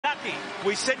Kentucky.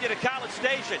 We send you to College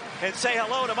Station and say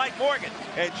hello to Mike Morgan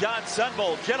and John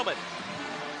Sunvold. Gentlemen.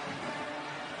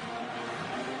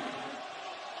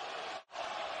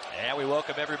 And we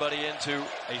welcome everybody into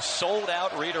a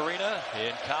sold-out Reed Arena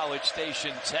in College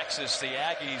Station, Texas. The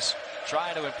Aggies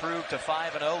trying to improve to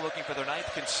 5-0, looking for their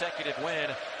 9th consecutive win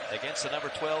against the number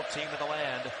 12 team in the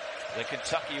land, the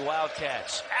Kentucky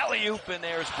Wildcats. Alley-oop, and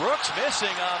there's Brooks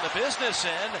missing on the business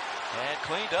end and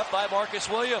cleaned up by Marcus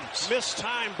Williams. Missed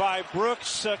time by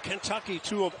Brooks. Kentucky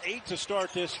 2 of 8 to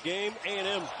start this game.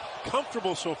 A&M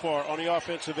comfortable so far on the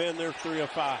offensive end. They're 3 of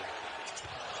 5.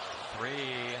 3.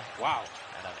 Wow.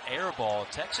 An air ball.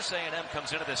 Texas A&M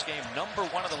comes into this game number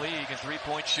 1 in the league in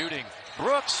three-point shooting.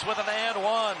 Brooks with an and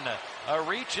one. A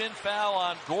reach-in foul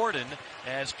on Gordon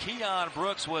as Keon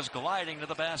Brooks was gliding to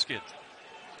the basket.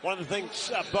 One of the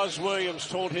things Buzz Williams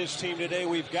told his team today,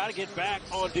 we've got to get back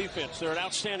on defense. They're an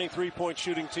outstanding three-point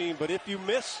shooting team, but if you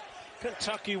miss,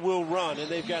 Kentucky will run, and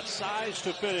they've got size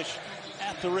to finish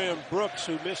at the rim. Brooks,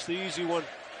 who missed the easy one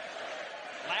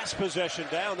last possession,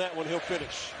 down that one, he'll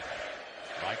finish.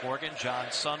 Mike Morgan, John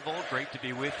Sunvold, great to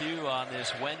be with you on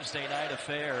this Wednesday night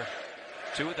affair.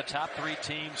 2 of the top 3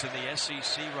 teams in the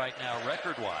SEC right now,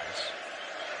 record-wise.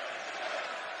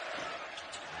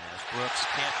 As Brooks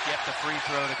can't get the free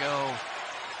throw to go,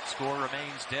 score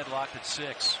remains deadlocked at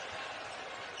 6.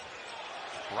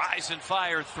 Rise and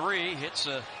fire 3, hits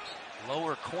a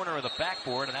lower corner of the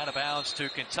backboard and out of bounds to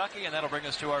Kentucky, and that'll bring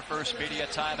us to our first media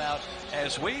timeout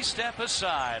as we step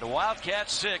aside.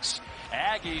 Wildcats 6,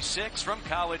 Aggies 6 from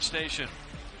College Station.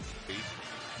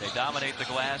 They dominate the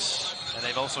glass, and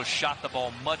they've also shot the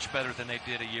ball much better than they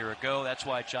did a year ago. That's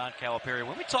why John Calipari,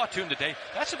 when we talked to him today,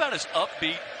 that's about as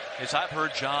upbeat as I've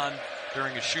heard John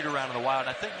during a shoot-around in the Wild.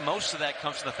 I think most of that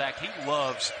comes from the fact he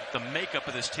loves the makeup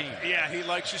of this team. Yeah, he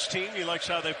likes his team. He likes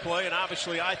how they play. And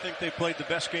obviously, I think they played the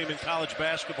best game in college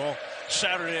basketball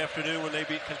Saturday afternoon when they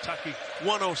beat Kentucky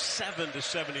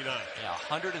 107-79. Yeah,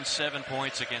 107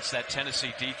 points against that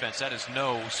Tennessee defense. That is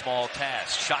no small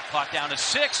task. Shot clock down to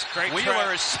 6. Great Wheeler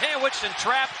trap. is sandwiched and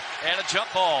trapped, and a jump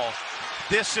ball.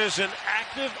 This is an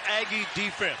active Aggie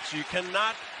defense. You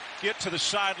cannot get to the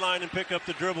sideline and pick up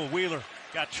the dribble. Wheeler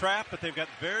got trapped, but they've got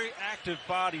very active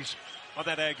bodies on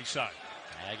that Aggie side.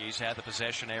 Aggies had the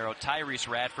possession arrow. Tyrese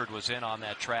Radford was in on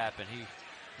that trap, and he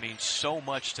means so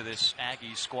much to this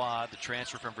Aggie squad. The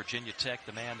transfer from Virginia Tech,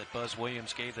 the man that Buzz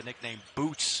Williams gave the nickname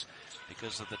Boots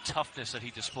because of the toughness that he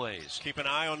displays. Keep an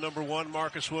eye on number 1,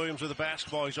 Marcus Williams, with the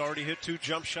basketball. He's already hit 2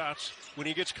 jump shots. When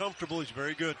he gets comfortable, he's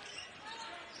very good.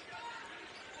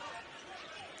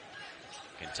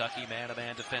 Kentucky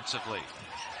man-to-man defensively.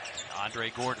 Andre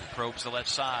Gordon probes the left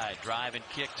side. Drive and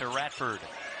kick to Radford.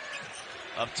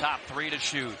 Up top, 3 to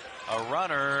shoot. A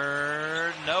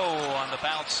runner, no on the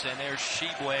bounce, and there's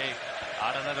Shibwe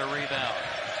on another rebound.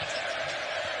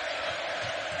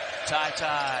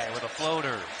 Ty with a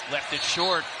floater. Left it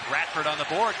short. Radford on the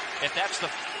board. If that's the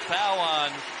foul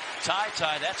on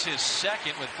Ty, that's his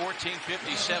second with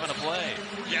 14:57 to play.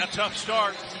 Yeah, tough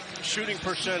start. Shooting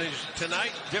percentage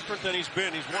tonight, different than he's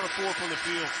been. He's 1 of 4 from the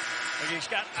field. And he's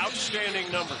got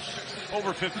outstanding numbers.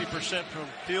 Over 50% from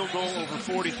field goal, over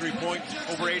 43 points,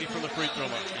 over 80 from the free throw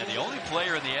line. And the only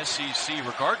player in the SEC,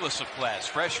 regardless of class,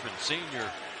 freshman, senior,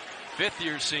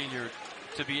 5th-year senior,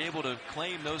 to be able to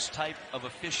claim those type of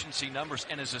efficiency numbers.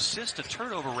 And his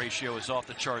assist-to-turnover ratio is off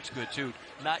the charts good, too.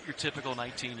 Not your typical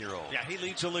 19-year-old. Yeah, he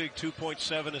leads the league.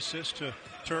 2.7 assists to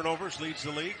turnovers, leads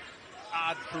the league.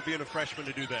 Odd for being a freshman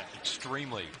to do that.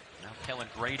 Extremely. Now Kellen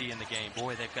Grady in the game.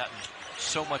 Boy, they've gotten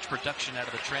so much production out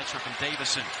of the transfer from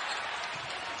Davison.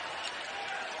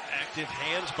 Active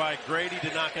hands by Grady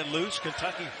to knock it loose.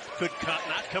 Kentucky could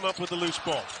not come up with the loose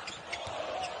ball.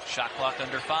 Shot clock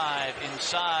under 5.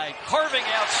 Inside. Carving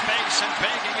out space and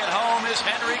banking it home is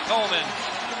Henry Coleman.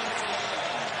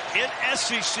 In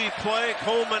SEC play,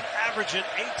 Coleman averaging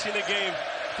 18 a game.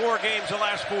 4 games the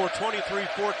last 4.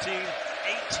 23-14,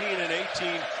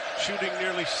 18-18. Shooting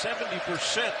nearly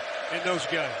 70% in those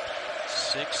games.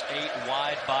 6'8"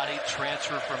 wide body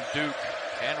transfer from Duke.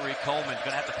 Henry Coleman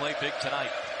going to have to play big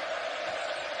tonight.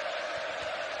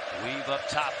 Weave up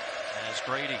top as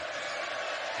Grady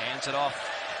hands it off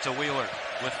to Wheeler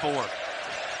with 4.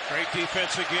 Great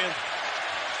defense again.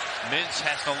 Mintz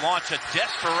has to launch a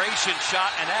desperation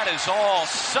shot, and that is all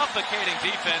suffocating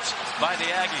defense by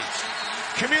the Aggies.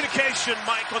 Communication,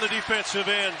 Mike, on the defensive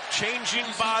end. Changing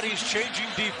bodies, changing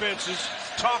defenses,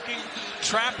 talking,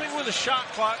 trapping when the shot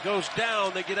clock goes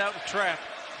down. They get out and trap.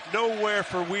 Nowhere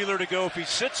for Wheeler to go. If he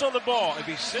sits on the ball, if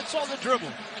he sits on the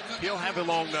dribble, he'll have a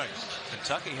long night.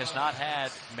 Kentucky has not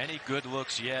had many good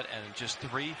looks yet, and just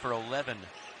 3 for 11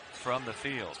 from the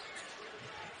field.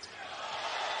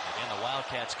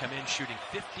 Wildcats come in shooting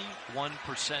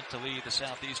 51% to lead the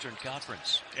Southeastern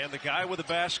Conference. And the guy with the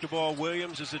basketball,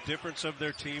 Williams, is the difference of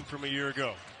their team from a year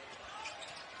ago.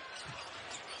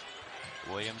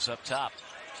 Williams up top.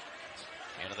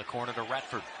 Into the corner to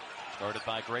Radford. Guarded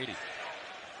by Grady.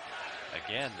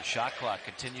 Again, the shot clock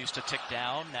continues to tick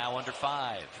down. Now under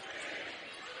 5.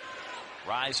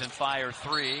 Rise and fire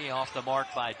 3 off the mark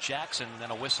by Jackson.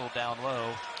 Then a whistle down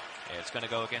low. It's going to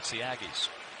go against the Aggies.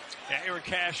 Yeah, Aaron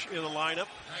Cash in the lineup.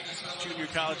 Junior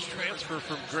college transfer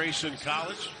from Grayson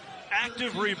College.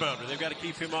 Active rebounder. They've got to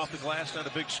keep him off the glass, not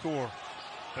a big score.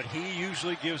 But he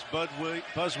usually gives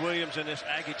Buzz Williams and this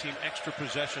Aggie team extra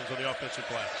possessions on the offensive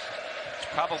glass. It's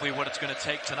probably what it's going to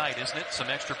take tonight, isn't it? Some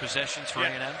extra possessions for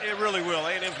A&M? It really will.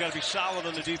 A&M's got to be solid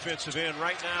on the defensive end.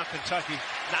 Right now, Kentucky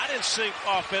not in sync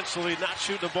offensively, not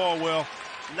shooting the ball well,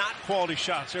 not quality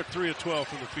shots. They're 3 of 12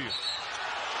 from the field.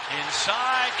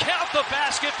 Inside, count the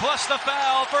basket plus the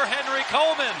foul for Henry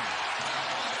Coleman.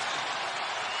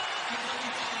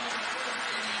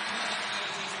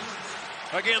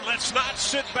 Again, let's not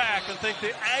sit back and think the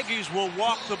Aggies will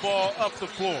walk the ball up the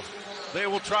floor. They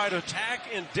will try to attack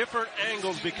in different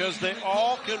angles because they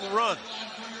all can run.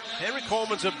 Henry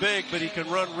Coleman's a big, but he can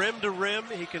run rim to rim.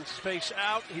 He can space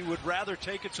out. He would rather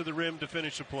take it to the rim to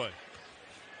finish the play.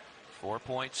 4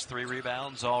 points, 3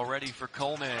 rebounds already for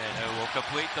Coleman, who will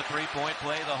complete the three-point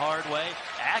play the hard way.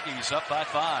 Aggies up by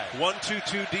 5.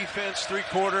 1-2-2 defense,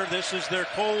 three-quarter. This is their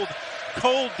cold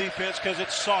defense because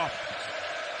it's soft.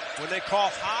 When they call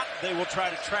hot, they will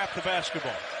try to trap the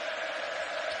basketball.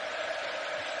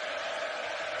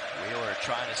 Wheeler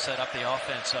trying to set up the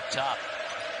offense up top.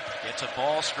 Gets a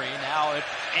ball screen, now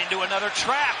into another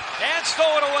trap, and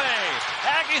stolen away.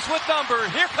 Aggies with number.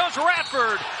 Here comes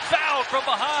Radford, fouled from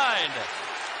behind.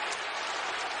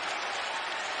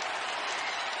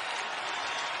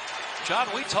 John,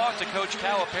 we talked to Coach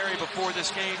Calipari before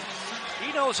this game.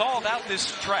 He knows all about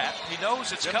this trap. He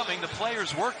knows it's coming. The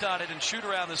players worked on it in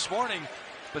shoot-around this morning,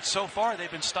 but so far they've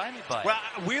been stymied by it. Well,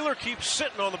 Wheeler keeps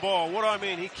sitting on the ball. What do I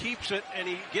mean? He keeps it, and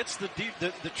he gets the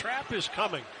trap is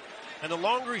coming. And the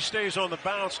longer he stays on the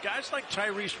bounce, guys like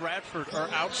Tyrese Radford are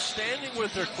outstanding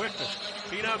with their quickness.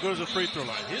 He now goes to the free throw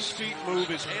line. His feet move,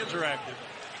 his hands are active.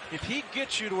 If he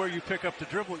gets you to where you pick up the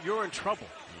dribble, you're in trouble.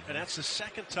 And that's the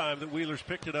second time that Wheeler's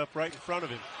picked it up right in front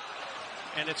of him.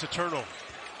 And it's a turnover.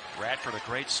 Radford, a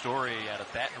great story out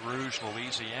of Baton Rouge,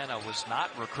 Louisiana, was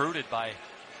not recruited by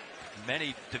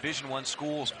many Division I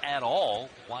schools at all.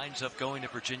 Winds up going to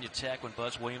Virginia Tech when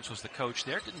Buzz Williams was the coach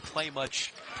there. Didn't play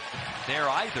much there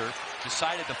either.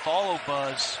 Decided to follow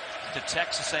Buzz to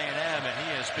Texas A&M, and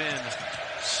he has been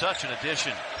such an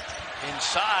addition.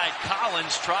 Inside,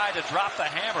 Collins tried to drop the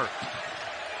hammer.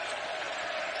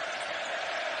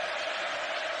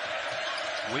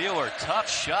 Wheeler, tough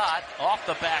shot off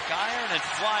the back iron, and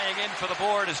flying in for the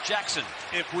board is Jackson.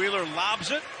 If Wheeler lobs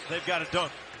it, they've got a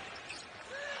dunk.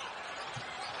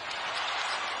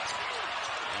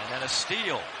 And then a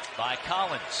steal by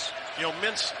Collins. You know,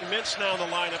 Mintz now in the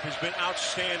lineup has been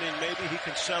outstanding. Maybe he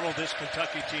can settle this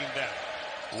Kentucky team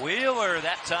down. Wheeler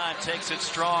that time takes it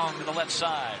strong to the left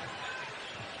side.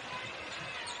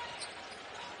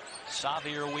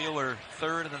 Xavier Wheeler,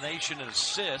 third in the nation in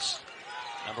assists.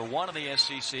 Number 1 in the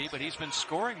SEC, but he's been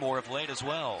scoring more of late as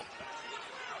well.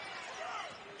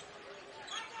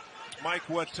 Mike,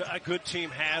 what a good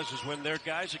team has is when their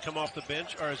guys that come off the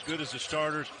bench are as good as the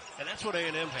starters, and that's what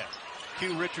A&M has.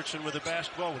 Q Richardson with the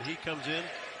basketball. When he comes in,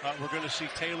 we're going to see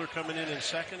Taylor coming in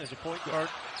second as a point guard.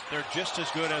 They're just as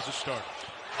good as the starters.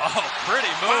 Oh, pretty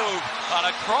move on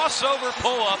a crossover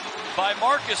pull-up by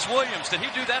Marcus Williams. Did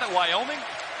he do that at Wyoming?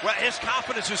 Well, his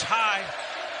confidence is high.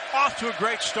 Off to a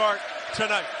great start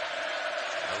tonight.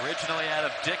 Originally out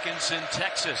of Dickinson,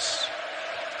 Texas.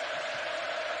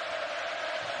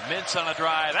 Mintz on a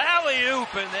drive.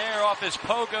 Alley-oop, and there off his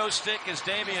pogo stick is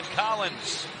Damian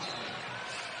Collins.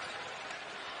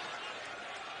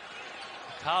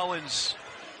 Collins,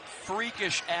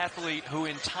 freakish athlete who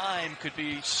in time could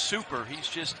be super. He's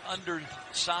just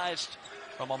undersized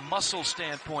from a muscle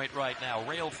standpoint right now,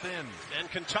 rail thin. And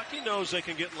Kentucky knows they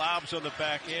can get lobs on the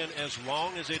back end as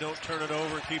long as they don't turn it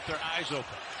over and keep their eyes open.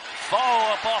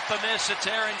 Follow-up off the miss. It's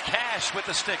Aaron Cash with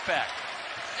the stick back.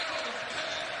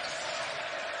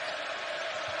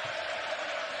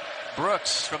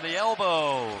 Brooks from the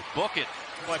elbow. Book it.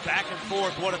 Boy, back and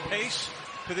forth. What a pace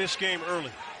to this game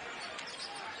early.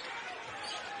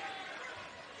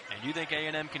 And you think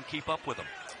A&M can keep up with them?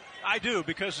 I do,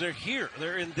 because they're here.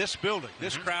 They're in this building.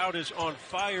 This crowd is on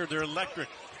fire. They're electric.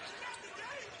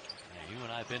 Yeah, you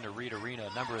and I have been to Reed Arena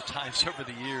a number of times over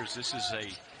the years. This is a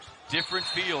different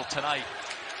feel tonight.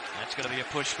 That's going to be a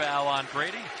push foul on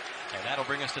Grady. And that'll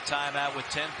bring us to timeout with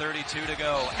 10:32 to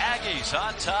go. Aggies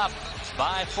on top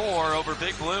by 4 over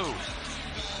Big Blue.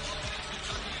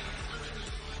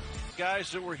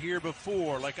 Guys that were here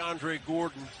before, like Andre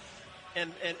Gordon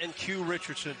and Q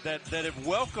Richardson, that have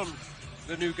welcomed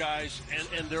the new guys,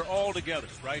 and they're all together,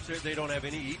 right? They don't have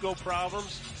any ego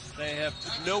problems. They have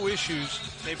no issues.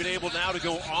 They've been able now to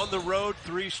go on the road,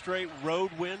 3 straight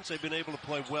road wins. They've been able to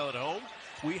play well at home.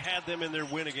 We had them in their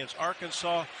win against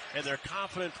Arkansas, and they're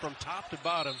confident from top to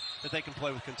bottom that they can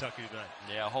play with Kentucky tonight.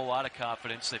 Yeah, a whole lot of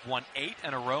confidence. They've won 8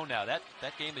 in a row now. That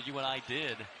game that you and I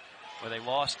did, where they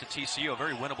lost to TCU, a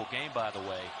very winnable game, by the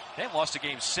way. They haven't lost a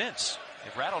game since.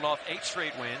 They've rattled off 8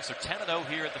 straight wins. They're 10-0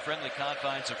 here at the friendly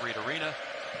confines of Reed Arena,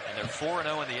 and they're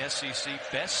 4-0 in the SEC.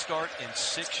 Best start in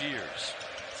 6 years.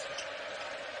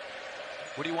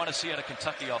 What do you want to see out of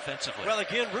Kentucky offensively? Well,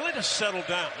 again, really to settle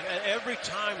down. Every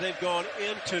time they've gone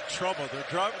into trouble,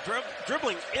 they're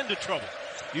dribbling into trouble.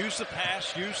 Use the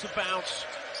pass, use the bounce,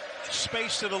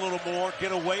 space it a little more,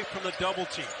 get away from the double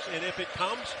teams. And if it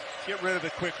comes, get rid of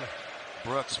it quickly.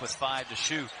 Brooks with 5 to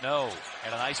shoot. No.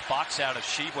 And a nice box out of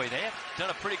Sheboy. They have done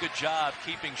a pretty good job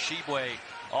keeping Sheboy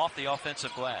off the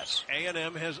offensive glass.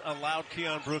 A&M has allowed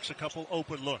Keon Brooks a couple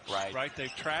open looks. Right?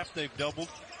 They've trapped, they've doubled.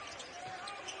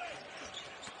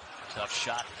 Tough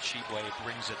shot. Sheboy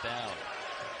brings it down.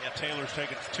 Yeah, Taylor's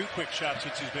taken 2 quick shots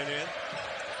since he's been in.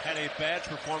 Had a bad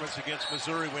performance against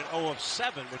Missouri, went 0 of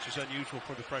 7, which is unusual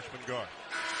for the freshman guard.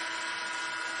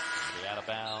 The out of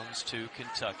bounds to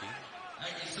Kentucky.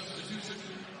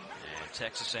 And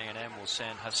Texas A&M will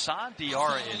send Hassan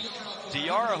Diarra in.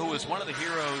 Diarra, who was one of the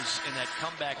heroes in that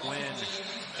comeback win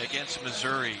against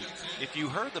Missouri. If you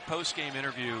heard the post-game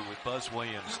interview with Buzz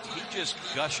Williams, he just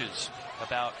gushes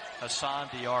about Hassan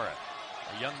Diarra,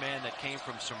 a young man that came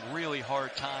from some really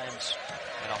hard times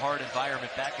and a hard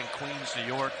environment back in Queens, New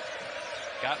York.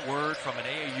 Got word from an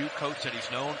AAU coach that he's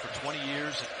known for 20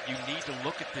 years that you need to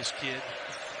look at this kid.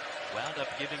 Wound up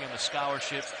giving him a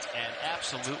scholarship and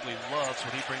absolutely loves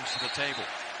what he brings to the table.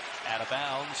 Out of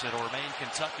bounds, it'll remain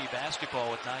Kentucky basketball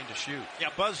with 9 to shoot. Yeah,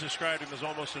 Buzz described him as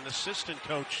almost an assistant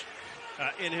coach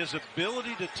in his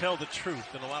ability to tell the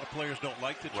truth. And a lot of players don't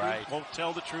like the truth, won't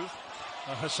tell the truth.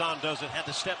 Hassan doesn't. Had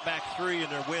the step back 3 in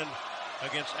their win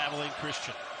against Abilene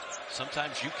Christian.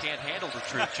 Sometimes you can't handle the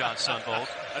truth, John Sunvold.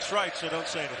 That's right, so don't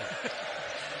say anything.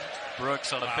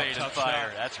 Brooks on a fade and fire.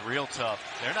 Shot. That's real tough.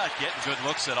 They're not getting good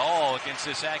looks at all against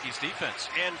this Aggies defense.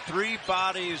 And 3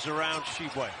 bodies around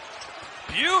Sheboy.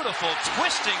 Beautiful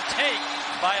twisting take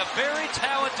by a very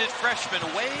talented freshman,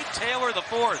 Wade Taylor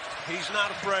IV. He's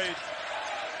not afraid.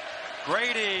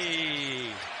 Grady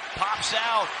pops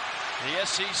out. The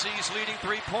SEC's leading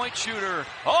 3-point shooter.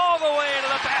 All the way to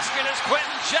the basket is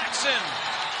Quentin Jackson.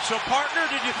 So, partner,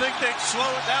 did you think they'd slow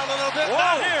it down a little bit? Whoa.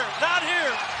 Not here. Not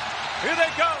here. Here they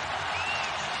go.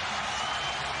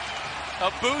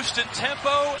 A boost in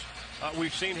tempo.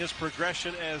 We've seen his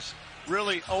progression as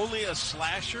really only a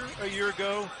slasher a year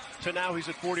ago to now he's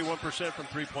at 41% from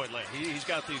 3-point land. He's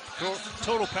got the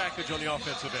total package on the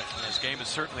offensive end. His game has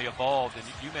certainly evolved, and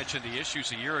you mentioned the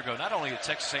issues a year ago. Not only did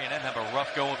Texas A&M have a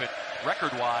rough go of it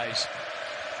record-wise,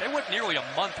 they went nearly a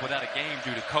month without a game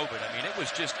due to COVID. I mean, it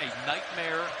was just a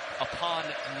nightmare upon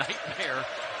nightmare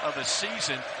of a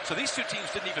season. So these two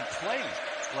teams didn't even play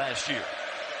last year.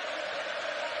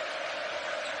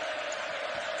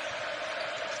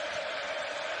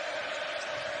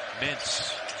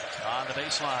 Mintz on the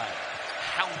baseline,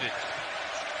 hounded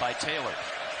by Taylor.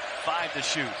 5 to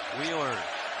shoot. Wheeler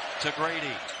to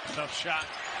Grady. Tough shot.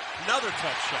 Another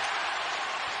tough shot.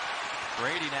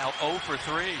 Grady now 0 for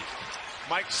 3.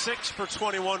 Mike 6 for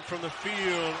 21 from the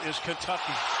field is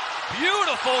Kentucky.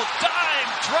 Beautiful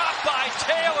dime drop by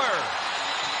Taylor.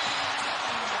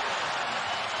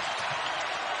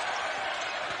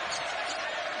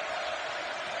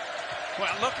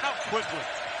 Well, look how quickly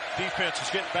defense is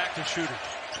getting back to shooting.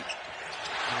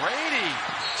 Grady,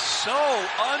 so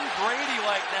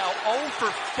un-Grady-like now, 0 for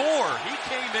 4. He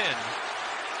came in,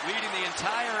 leading the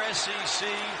entire SEC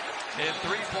in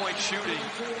 3-point shooting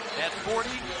at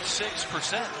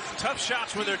 46%. Tough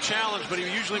shots when they're challenged, but he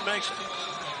usually makes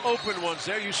open ones.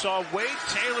 There you saw Wade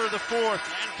Taylor IV,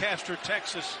 Lancaster,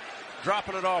 Texas,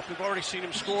 dropping it off. We've already seen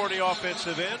him score in the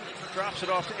offensive end. Drops it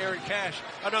off to Aaron Cash.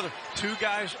 Another 2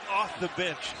 guys off the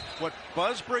bench. What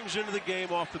Buzz brings into the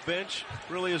game off the bench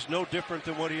really is no different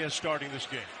than what he has starting this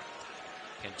game.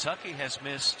 Kentucky has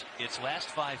missed its last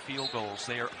 5 field goals.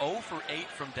 They are 0 for 8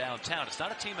 from downtown. It's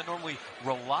not a team that normally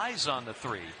relies on the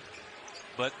 3,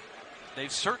 but they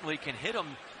certainly can hit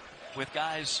them with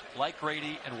guys like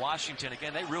Grady and Washington.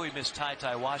 Again, they really missed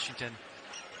Ty Washington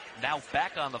now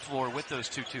back on the floor with those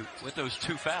two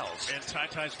fouls. And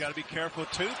Ty's got to be careful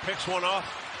too. Picks one off.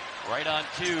 Right on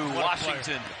cue,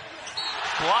 Washington.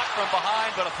 Blocked from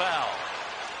behind, but a foul.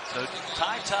 So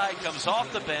Ty comes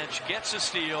off the bench, gets a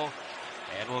steal,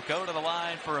 and will go to the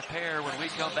line for a pair when we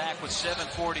come back with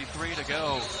 7:43 to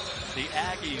go. The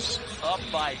Aggies up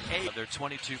by 8. They're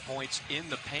 22 points in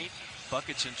the paint.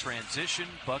 Buckets in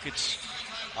transition, buckets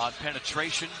on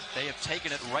penetration. They have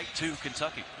taken it right to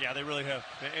Kentucky. Yeah, they really have.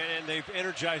 And they've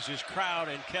energized this crowd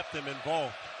and kept them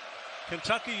involved.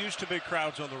 Kentucky used to big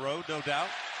crowds on the road, no doubt.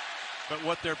 But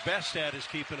what they're best at is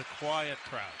keeping a quiet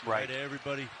crowd. Right.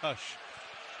 Everybody hush.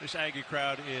 This Aggie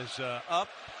crowd is up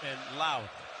and loud.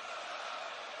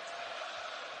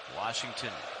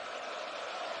 Washington.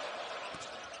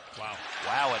 Wow,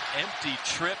 an empty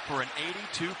trip for an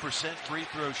 82% free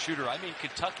throw shooter. I mean,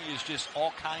 Kentucky is just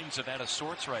all kinds of out of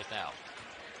sorts right now.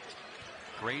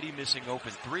 Grady missing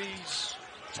open threes.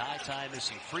 Ty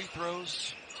missing free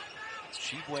throws.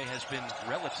 Shibwe has been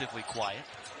relatively quiet.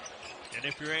 And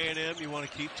if you're A&M, you want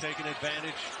to keep taking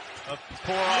advantage of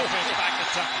poor offense by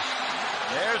Kentucky.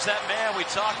 There's that man we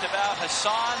talked about,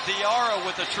 Hassan Diarra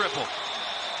with a triple.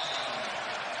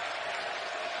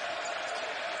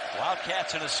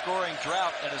 Wildcats in a scoring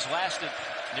drought that has lasted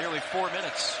nearly 4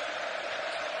 minutes.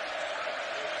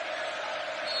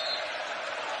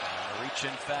 Reach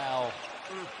and foul.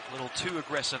 A little too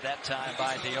aggressive that time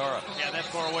by Diarra. Yeah, that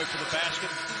far away from the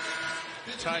basket.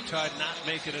 Ty not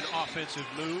making an offensive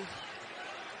move.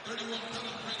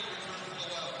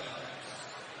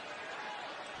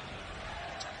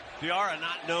 Diarra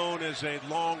not known as a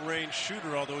long-range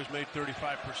shooter, although he's made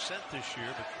 35% this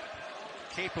year, but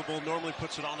capable, normally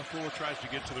puts it on the floor, tries to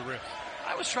get to the rim.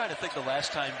 I was trying to think the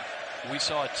last time we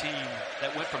saw a team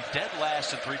that went from dead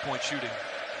last in three-point shooting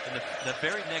and the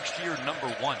very next year,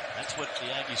 #1. That's what the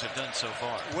Aggies have done so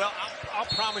far. Well, I'll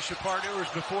promise you, partner, it was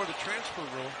before the transfer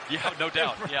rule. Yeah, no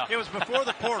doubt. Yeah. It was before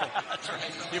the portal. That's right.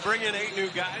 You bring in 8 new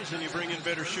guys and you bring in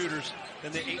better shooters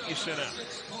than the 8 you sent out.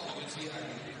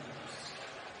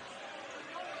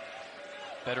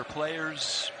 Better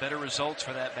players, better results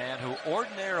for that man who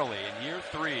ordinarily in year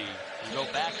 3, you go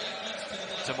back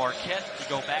to Marquette, you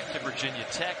go back to Virginia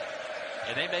Tech,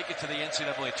 and they make it to the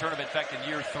NCAA tournament. In fact, in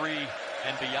year 3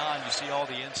 and beyond, you see all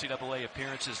the NCAA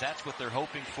appearances. That's what they're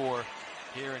hoping for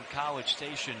here in College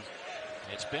Station.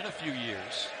 It's been a few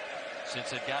years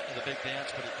since they've gotten to the big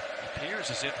dance, but it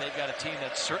appears as if they've got a team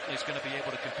that certainly is going to be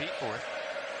able to compete for it.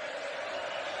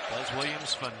 Buzz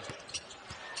Williams from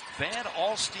Van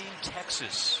Alstyne,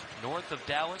 Texas, north of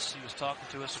Dallas. He was talking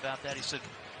to us about that. He said,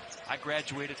 I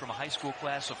graduated from a high school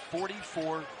class of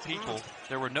 44 people.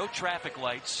 There were no traffic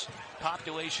lights.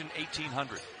 Population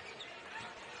 1,800.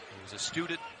 He was a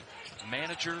student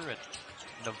manager at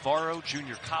Navarro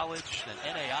Junior College, then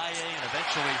NAIA, and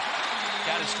eventually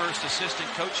got his first assistant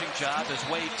coaching job as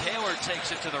Wade Taylor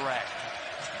takes it to the rack.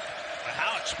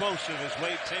 How explosive has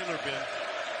Wade Taylor been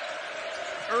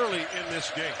early in this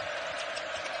game?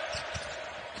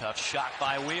 Tough shot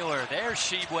by Wheeler. There's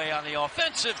Shibwe on the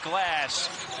offensive glass.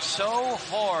 So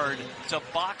hard to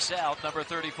box out number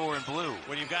 34 in blue.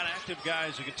 When you've got active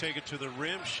guys who can take it to the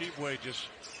rim, Shibwe just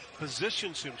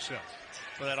positions himself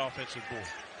for that offensive board.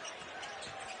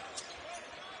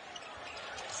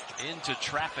 Into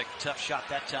traffic. Tough shot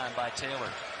that time by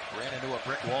Taylor. Ran into a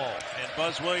brick wall. And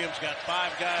Buzz Williams got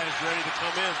 5 guys ready to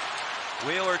come in.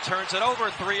 Wheeler turns it over.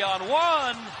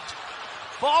 3-on-1.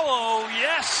 Follow,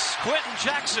 yes, Quentin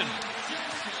Jackson.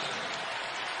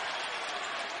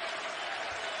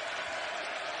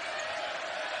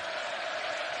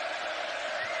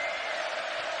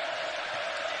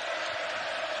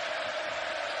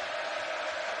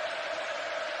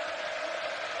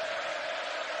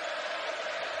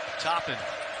 Toppin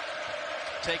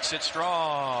takes it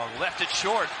strong, left it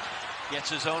short, gets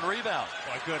his own rebound.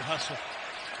 Boy, good hustle.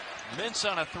 Mintz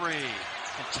on a 3.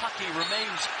 Kentucky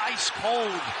remains ice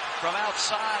cold from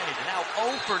outside. Now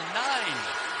 0 for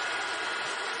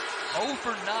 9. 0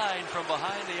 for 9 from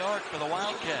behind the arc for the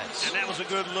Wildcats. And that was a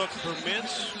good look for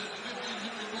Mintz.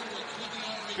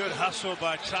 Good hustle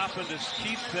by Toppin to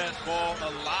keep that ball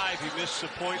alive. He missed the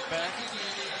point back.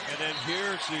 And then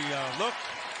here's the look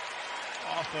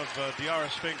off of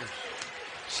Diarra's fingers.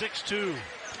 6-2.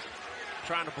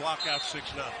 Trying to block out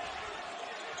 6-0.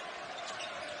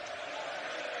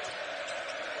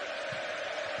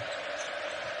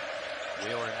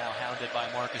 Wheeler now hounded by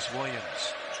Marcus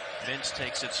Williams. Mintz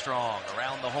takes it strong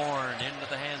around the horn into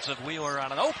the hands of Wheeler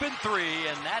on an open 3,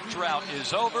 and that drought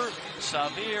is over.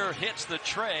 Savir hits the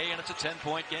tray, and it's a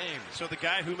 10-point game. So the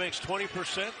guy who makes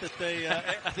 20% that the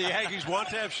Aggies want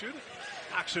to have shooting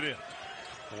knocks it in.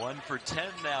 1 for 10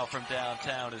 now from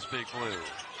downtown is Big Blue.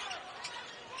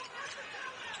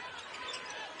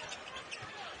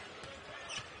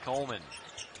 Coleman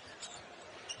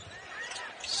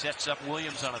sets up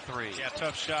Williams on a 3. Yeah,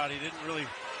 tough shot. He didn't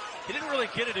really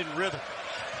get it in rhythm.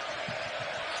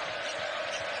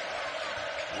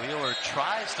 Wheeler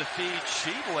tries to feed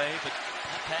Sheboy, but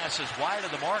that pass is wide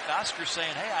of the mark. Oscar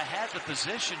saying, hey, I had the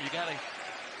position. You got to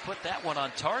put that one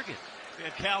on target.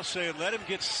 And Cal saying, let him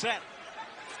get set.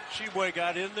 Sheboy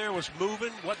got in there, was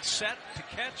moving, wasn't set to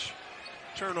catch.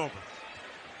 Turnover.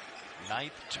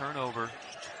 9th turnover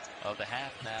of the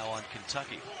half now on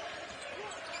Kentucky.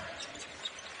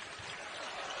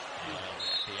 And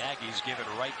the Aggies give it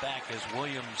right back as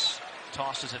Williams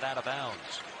tosses it out of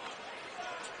bounds.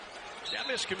 Yeah,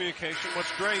 miscommunication.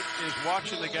 What's great is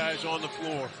watching the guys on the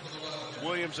floor,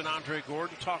 Williams and Andre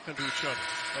Gordon, talking to each other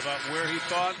about where he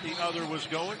thought the other was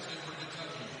going.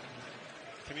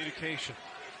 Communication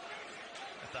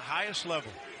at the highest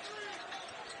level.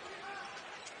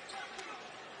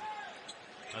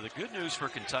 Now, the good news for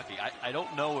Kentucky, I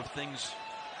don't know if things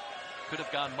could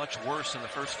have gone much worse in the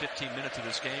first 15 minutes of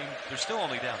this game. They're still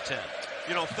only down 10.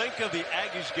 You know, think of the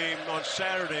Aggies game on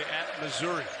Saturday at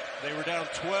Missouri. They were down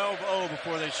 12-0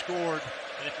 before they scored.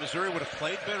 And if Missouri would have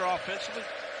played better offensively,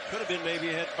 could have been maybe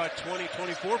ahead by 20,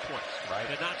 24 points. Right.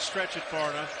 Did not stretch it far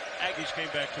enough. Aggies came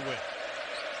back to win.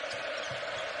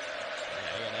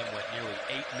 Yeah, A&M went nearly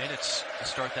 8 minutes to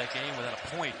start that game without a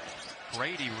point.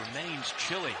 Grady remains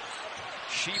chilly.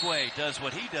 Sheboy does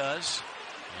what he does,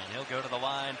 and he'll go to the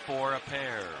line for a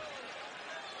pair.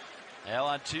 Now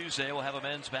on Tuesday, we'll have a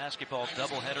men's basketball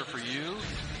doubleheader for you.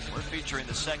 We're featuring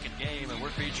the second game, and we're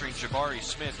featuring Jabari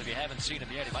Smith. If you haven't seen him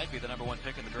yet, he might be the #1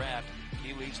 pick in the draft.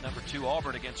 He leads #2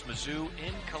 Auburn against Mizzou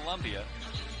in Columbia.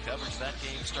 Coverage that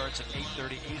game starts at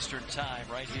 8:30 Eastern time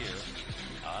right here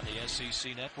on the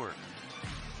SEC Network.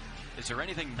 Is there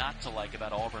anything not to like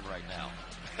about Auburn right now?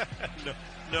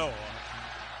 No.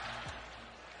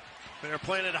 They're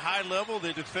playing at a high level.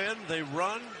 They defend, they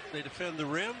run, they defend the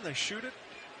rim, they shoot it.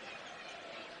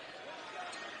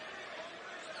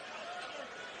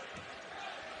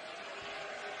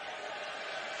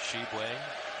 Sheboy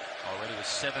already with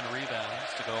 7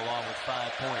 rebounds to go along with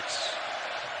 5 points.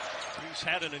 He's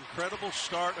had an incredible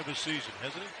start of the season,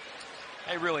 hasn't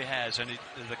he? He really has, and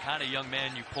the kind of young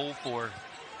man you pull for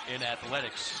in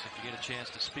athletics. If you get a chance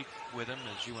to speak with him,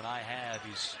 as you and I have,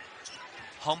 he's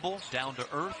humble, down to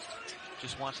earth,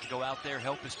 just wants to go out there,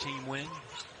 help his team win.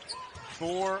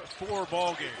 Four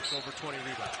ball games, over 20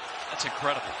 rebounds. That's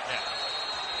incredible. Yeah.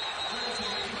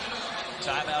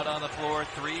 Timeout on the floor,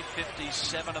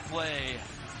 3:57 to play.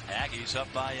 Aggies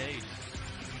up by 8.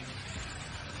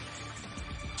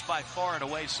 By far and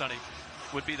away, Sonny,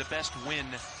 would be the best win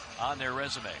on their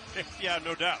resume. Yeah,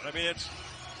 no doubt. I mean,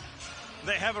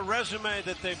 they have a resume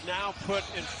that they've now put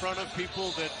in front of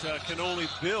people that can only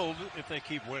build if they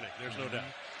keep winning. There's no doubt.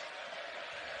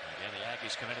 Again, the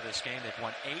Aggies come into this game. They've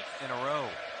won 8 in a row.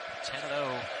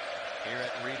 10-0 here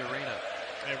at Reed Arena.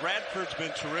 And Radford's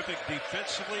been terrific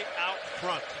defensively out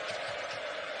front.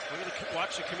 We're going to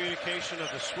watch the communication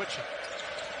of the switching.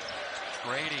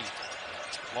 Grady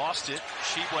lost it.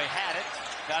 Sheboy had it.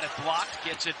 Got it blocked.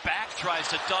 Gets it back. Tries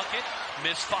to dunk it.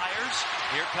 Misfires.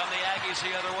 Here come the Aggies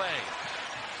the other way.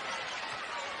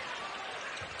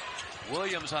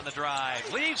 Williams on the drive.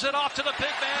 Leaves it off to the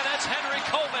big man. That's Henry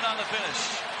Coleman on the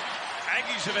finish.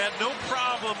 Aggies have had no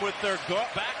problem with their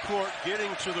backcourt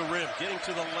getting to the rim, getting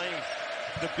to the lane.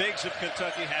 The bigs of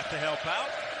Kentucky have to help out.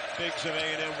 Bigs of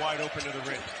A&M wide open to the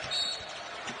rim.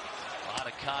 A lot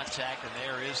of contact, and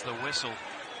there is the whistle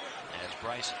as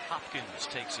Bryce Hopkins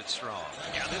takes it strong.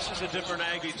 Yeah, this is a different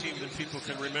Aggie team than people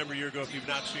can remember a year ago if you've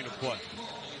not seen him play.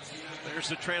 There's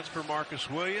the transfer Marcus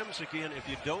Williams. Again, if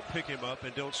you don't pick him up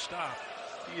and don't stop,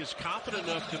 he is confident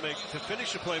enough to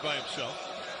finish a play by himself,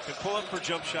 can pull up for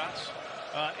jump shots,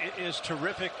 is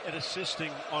terrific at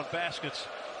assisting on baskets.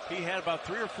 He had about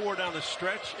 3 or 4 down the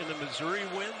stretch in the Missouri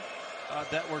win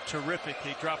that were terrific.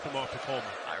 He dropped them off to Coleman.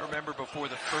 I remember before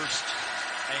the first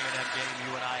A&M game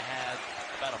you and I had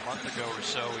about a month ago or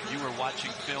so, you were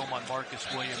watching film on Marcus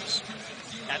Williams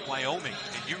at Wyoming,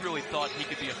 and you really thought he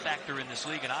could be a factor in this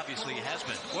league, and obviously he has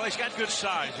been. Well, he's got good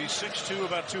size. He's 6'2",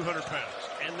 about 200 pounds.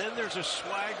 And then there's a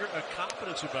swagger, a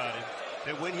confidence about him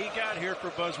that when he got here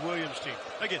for Buzz Williams' team,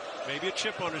 again, maybe a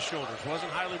chip on his shoulders,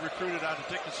 wasn't highly recruited out of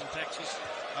Dickinson, Texas,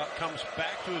 comes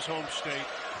back to his home state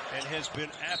and has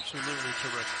been absolutely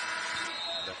terrific.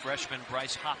 The freshman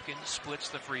Bryce Hopkins splits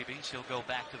the freebies. He'll go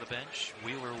back to the bench.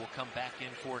 Wheeler will come back in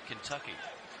for Kentucky.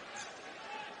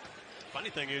 Funny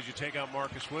thing is, you take out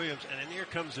Marcus Williams, and then here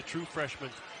comes the true freshman,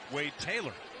 Wade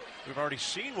Taylor. We've already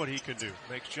seen what he can do.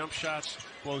 Makes jump shots,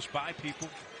 blows by people.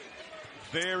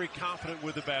 Very confident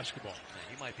with the basketball.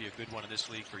 Yeah, he might be a good one in this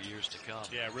league for years to come.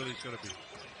 Yeah, really is going to be.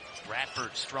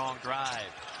 Radford, strong drive.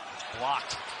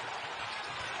 Blocked.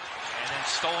 And then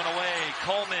stolen away.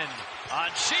 Coleman on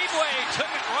Sheboy. Took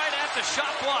it right at the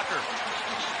shot blocker.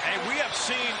 And we have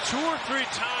seen 2 or 3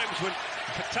 times when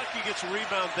Kentucky gets a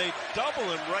rebound, they double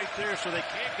him right there so they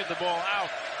can't get the ball out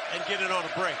and get it on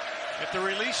a break. If the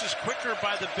release is quicker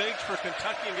by the bigs for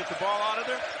Kentucky and get the ball out of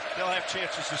there, they'll have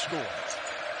chances to score.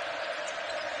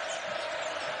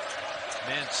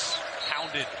 Mintz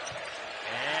pounded.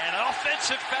 And an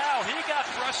offensive foul. He got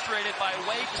frustrated by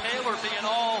Wade Taylor being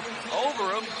all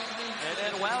over him and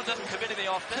then wound up committing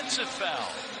the offensive foul.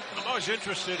 I'm always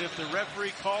interested if the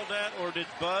referee called that or did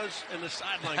Buzz in the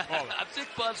sideline call it. I think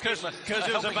Buzz because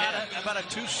it was about a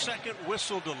 2-second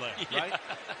whistle delay, right?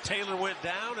 Taylor went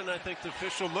down, and I think the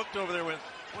official looked over there and went,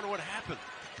 wonder what happened.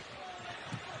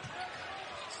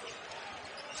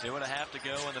 2.5 to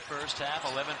go in the first half,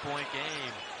 11-point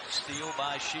game. Steal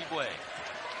by Sheboy.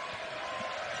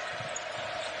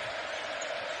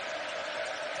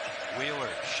 Wheeler,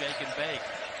 shake and bake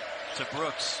to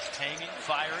Brooks, hanging,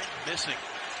 firing, missing.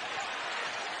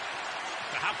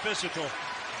 How physical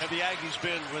have the Aggies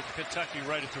been with Kentucky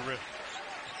right at the rim?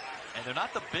 And they're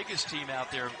not the biggest team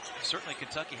out there. Certainly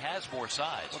Kentucky has more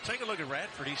size. Well, take a look at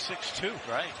Radford. He's 6'2".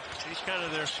 Right. He's kind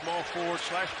of their small forward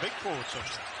 / big forward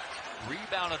sometimes.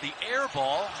 Rebound of the air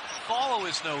ball. Follow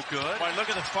is no good. Boy, look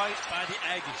at the fight by the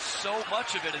Aggies. So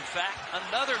much of it, in fact.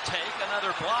 Another take,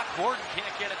 another block. Gordon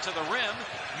can't get it to the rim.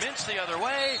 Mintz the other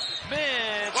way.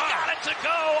 Mintz got it to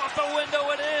go off the window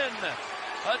and in.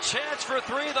 A chance for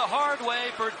 3 the hard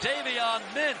way for Davion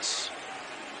Mintz.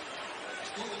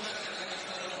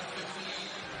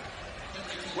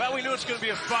 Well, we knew it's going to be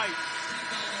a fight.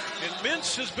 And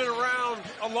Mintz has been around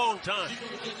a long time.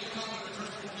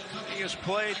 He has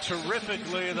played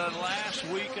terrifically in the last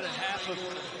week and a half of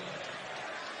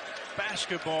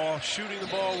basketball, shooting the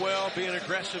ball well, being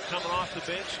aggressive, coming off the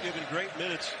bench, giving great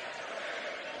minutes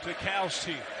to Cal's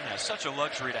team. Yeah, such a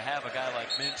luxury to have a guy like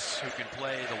Mintz who can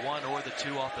play the 1 or the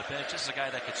 2 off the bench. This is a guy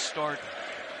that could start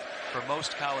for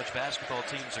most college basketball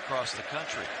teams across the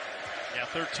country. Yeah,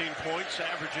 13 points,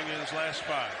 averaging in his last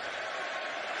 5.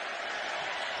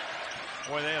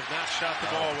 Boy, they have not shot the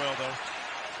ball well, though.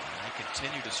 They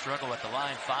continue to struggle at the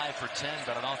line, 5 for 10,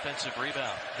 but an offensive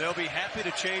rebound. They'll be happy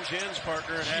to change ends,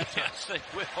 partner, at halftime. Yes, they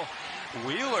will.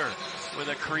 Wheeler with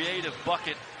a creative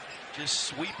bucket, just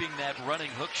sweeping that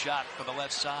running hook shot for the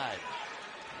left side.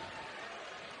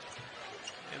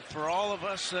 And for all of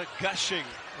us gushing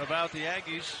about the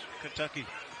Aggies, Kentucky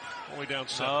only down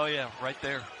 7. Oh, yeah, right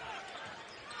there.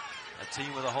 A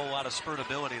team with a whole lot of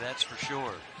spurtability, that's for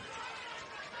sure.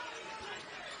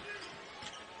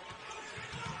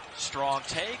 Strong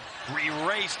take,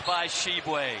 erased by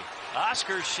Sheboy.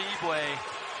 Oscar Sheboy,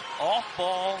 off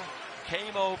ball,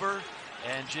 came over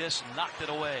and just knocked it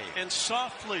away. And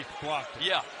softly blocked it.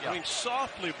 Yeah. I mean,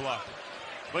 softly blocked it.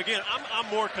 But again, I'm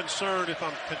more concerned if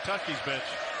I'm Kentucky's bench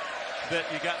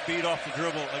that you got beat off the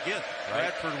dribble again. Right.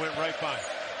 Radford went right by.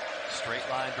 Straight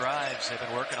line drives. They've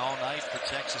been working all night for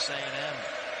Texas A&M.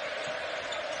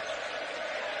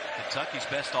 Kentucky's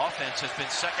best offense has been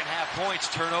second half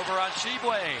points. Turnover on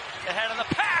Sheboy. Ahead of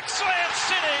the pack. Slam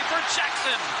City for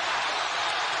Jackson.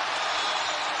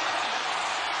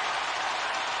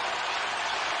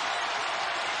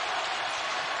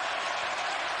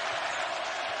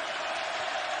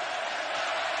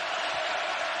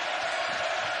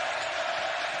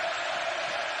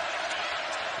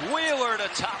 Wheeler to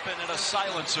top it and a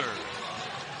silencer.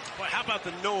 Boy, how about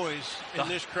the noise in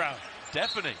this crowd?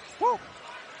 Deafening. Woo.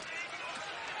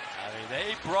 I mean,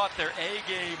 they brought their A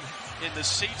game in the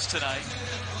seats tonight.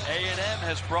 A&M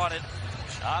has brought it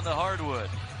on the hardwood.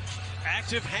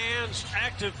 Active hands,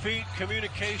 active feet,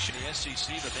 communication. The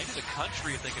SEC, but maybe the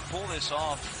country, if they can pull this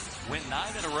off, win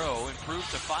 9 in a row, improve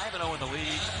to 5-0 in the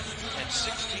league, and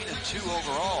 16-2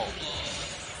 overall.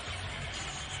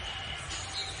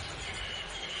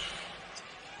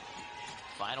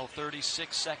 Final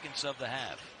 36 seconds of the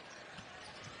half.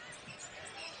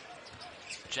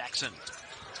 Jackson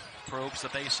probes the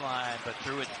baseline, but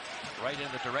threw it right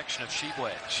in the direction of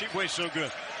Sheboy. Sheboy's so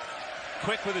good.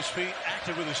 Quick with his feet,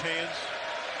 active with his hands.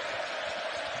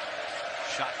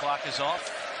 Shot clock is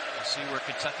off. We'll see where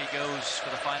Kentucky goes for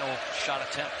the final shot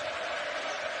attempt.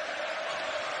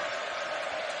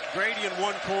 Grady in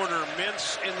one corner,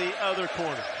 Mintz in the other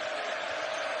corner.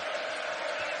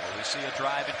 Well, we see a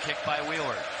drive and kick by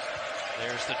Wheeler.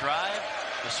 There's the drive,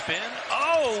 the spin.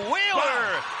 Oh,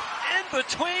 Wheeler! Wow. in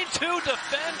between two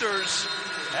defenders.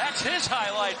 That's his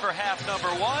highlight for half number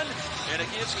one, and it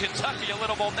gives Kentucky a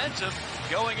little momentum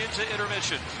going into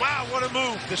intermission. Wow, what a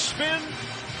move. The spin,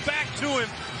 back to him.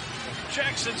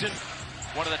 Jackson's in.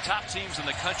 One of the top teams in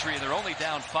the country, and they're only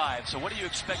down 5. So what do you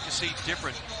expect to see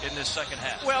different in this second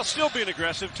half? Well, still being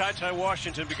aggressive. Ty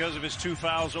Washington, because of his 2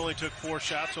 fouls, only took 4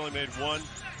 shots, only made 1.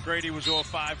 Grady was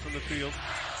 0-5 from the field.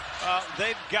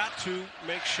 They've got to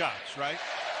make shots, right?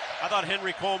 I thought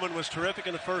Henry Coleman was terrific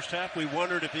in the first half. We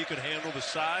wondered if he could handle the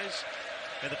size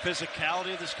and the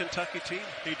physicality of this Kentucky team.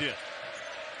 He did.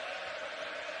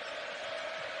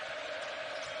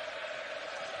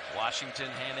 Washington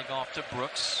handing off to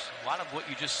Brooks. A lot of what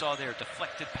you just saw there,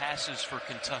 deflected passes for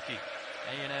Kentucky.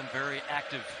 A&M very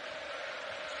active.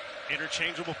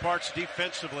 Interchangeable parts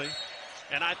defensively.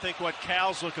 And I think what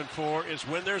Cal's looking for is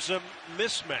when there's a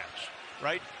mismatch,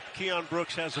 right? Keon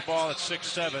Brooks has the ball at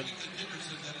 6'7".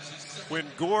 When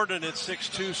Gordon at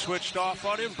 6'2" switched off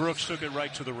on him, Brooks took it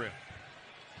right to the rim.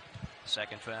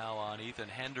 Second foul on Ethan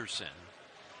Henderson.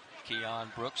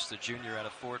 Keon Brooks, the junior out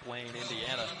of Fort Wayne,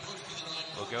 Indiana,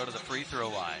 will go to the free throw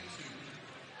line.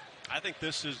 I think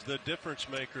this is the difference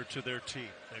maker to their team.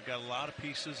 They've got a lot of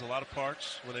pieces, a lot of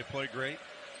parts when they play great.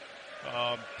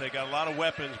 They got a lot of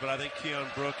weapons, but I think Keon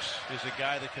Brooks is a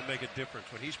guy that can make a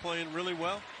difference. When he's playing really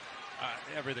well,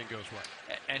 everything goes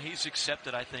well. And he's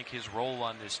accepted, I think, his role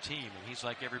on this team. And he's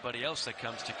like everybody else that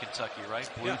comes to Kentucky, right?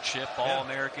 Blue chip,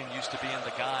 All-American, used to being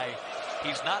the guy.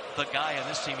 He's not the guy on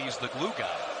this team. He's the glue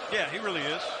guy. Yeah, he really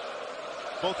is.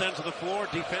 Both ends of the floor,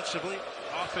 defensively,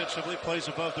 offensively, plays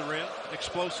above the rim.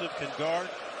 Explosive, can guard,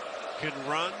 can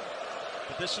run.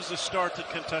 But this is the start that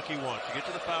Kentucky wants. To get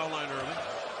to the foul line early.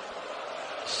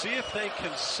 See if they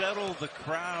can settle the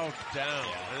crowd down.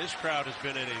 And this crowd has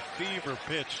been at a fever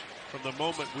pitch from the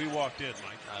moment we walked in,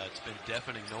 Mike. It's been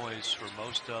deafening noise for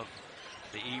most of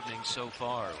the evening so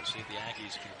far. We'll see if the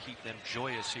Aggies can keep them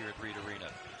joyous here at Reed Arena.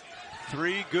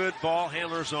 3 good ball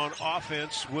handlers on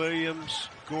offense, Williams,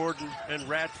 Gordon, and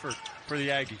Radford for the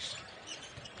Aggies.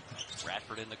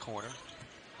 Radford in the corner,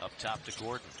 up top to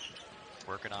Gordon,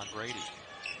 working on Grady.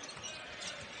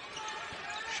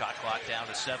 Shot clock down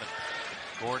to 7.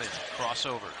 Gordon,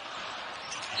 crossover,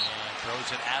 and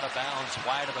throws it out of bounds,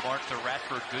 wide of the mark to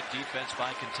Radford. Good defense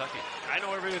by Kentucky. I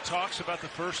know everybody talks about the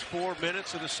first 4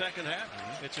 minutes of the second half.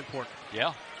 It's important.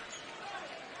 Yeah.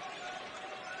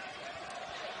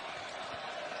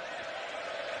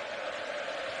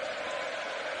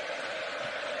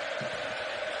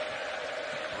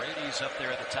 Brady's up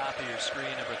there at the top of your screen,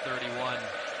 number 31.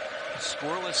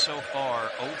 Scoreless so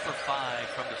far, 0 for 5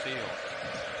 from the field.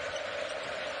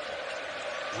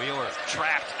 Wheeler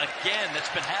trapped again. That's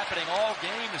been happening all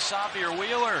game to Xavier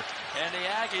Wheeler. And the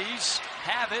Aggies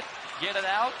have it. Get it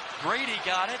out. Grady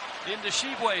got it into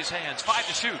Sheboy's hands. 5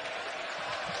 to shoot.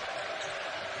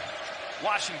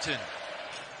 Washington.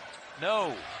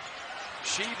 No.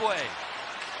 Sheboy.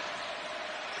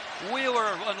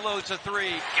 Wheeler unloads a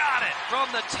 3. Got it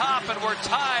from the top, and we're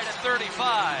tied at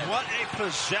 35. What a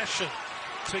possession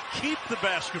to keep the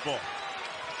basketball.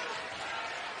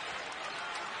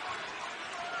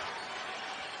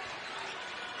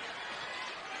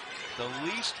 The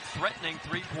least threatening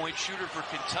three-point shooter for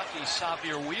Kentucky,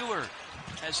 Xavier Wheeler,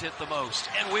 has hit the most.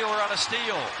 And Wheeler on a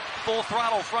steal. Full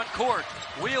throttle front court.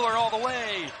 Wheeler all the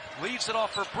way. Leads it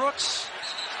off for Brooks.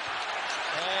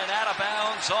 And out of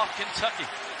bounds off Kentucky.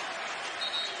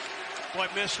 Boy,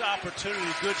 missed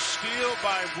opportunity. Good steal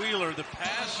by Wheeler. The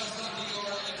pass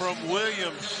from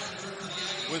Williams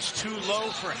was too low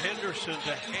for Henderson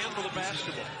to handle the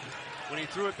basketball. When he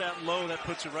threw it that low, that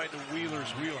puts it right into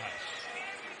Wheeler's wheelhouse.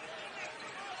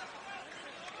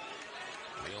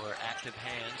 Wheeler active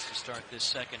hands to start this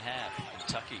second half.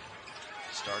 Kentucky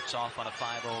starts off on a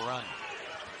 5-0 run.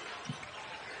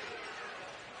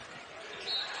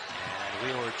 And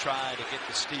Wheeler tried to get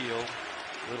the steal.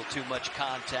 A little too much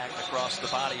contact across the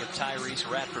body of Tyrese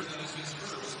Radford.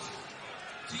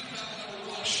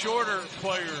 Shorter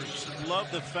players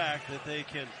love the fact that they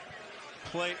can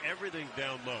play everything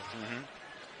down low.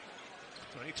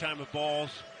 So anytime a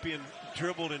ball's being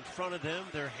dribbled in front of them,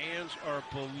 their hands are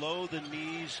below the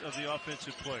knees of the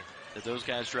offensive player. Did those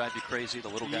guys drive you crazy, the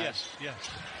little guys? Yes.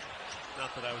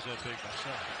 Not that I was that big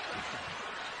myself.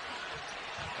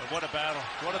 But what a battle.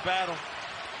 What a battle.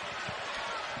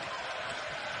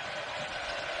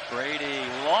 Grady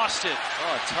lost it.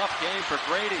 Oh, a tough game for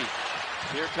Grady.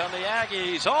 Here come the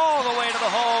Aggies all the way to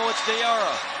the hole. It's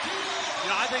Diarra. You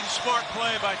know, I think smart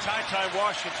play by Ty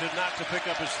Washington not to pick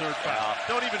up his 3rd foul.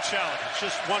 Don't even challenge. It's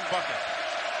just 1 bucket.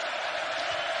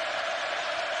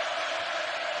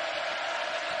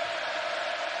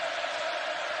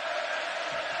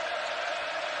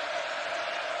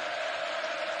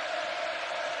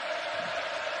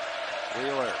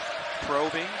 Wheeler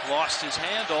probing, lost his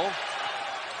handle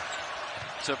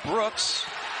to Brooks.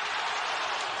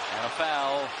 And a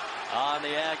foul on the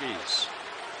Aggies.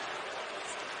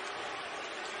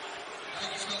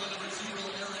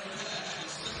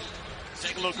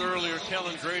 Take a look earlier.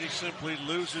 Kellen Grady simply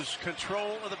loses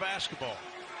control of the basketball.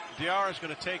 Diarra is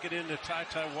going to take it into Ty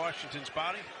Washington's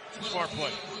body. Smart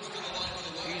play.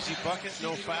 Easy bucket,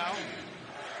 no foul.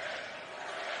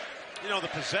 You know, the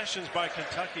possessions by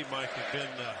Kentucky, Mike, have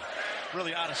been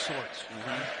really out of sorts.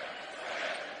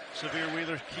 Severe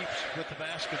Wheeler keeps with the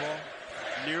basketball,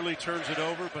 nearly turns it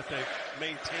over, but they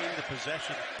maintain the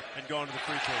possession and go into the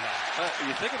free throw line.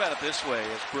 You think about it this way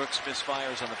as Brooks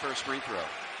misfires on the first free throw.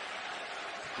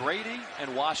 Grady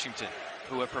and Washington,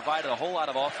 who have provided a whole lot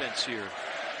of offense here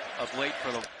of late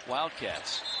for the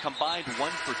Wildcats, combined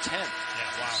 1 for 10.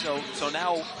 Yeah, wow. So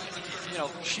now, you know,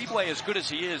 Sheboy, as good as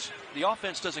he is, the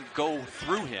offense doesn't go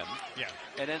through him. Yeah.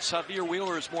 And then Xavier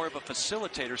Wheeler is more of a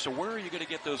facilitator. So where are you going to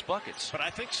get those buckets? But I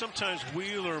think sometimes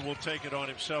Wheeler will take it on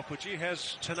himself, which he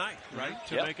has tonight, right?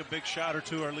 To make a big shot or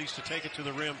two, or at least to take it to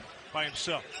the rim by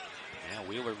himself. Yeah,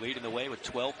 Wheeler leading the way with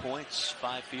 12 points,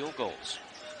 5 field goals.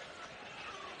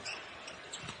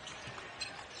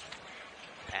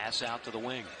 Pass out to the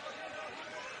wing.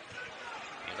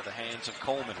 Into the hands of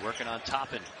Coleman, working on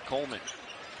Toppin. Coleman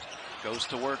goes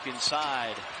to work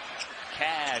inside.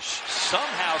 Cash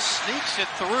somehow sneaks it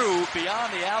through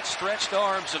beyond the outstretched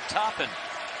arms of Toppin.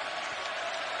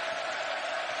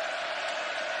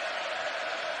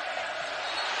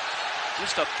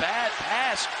 Just a bad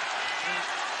pass.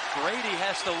 Grady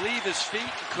has to leave his feet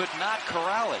and could not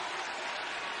corral it.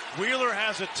 Wheeler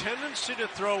has a tendency to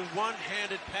throw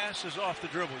one-handed passes off the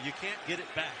dribble. You can't get it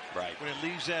back. Right. When it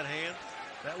leaves that hand.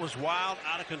 That was wild,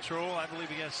 out of control. I believe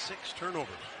he has 6 turnovers.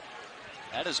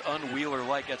 That is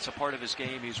un-Wheeler-like. That's a part of his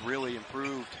game he's really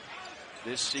improved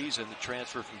this season, the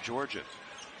transfer from Georgia.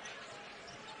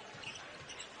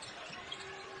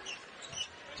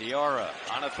 Diarra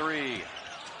on a 3.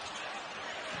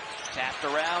 Tapped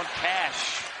around,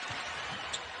 Cash.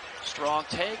 Strong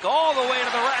take all the way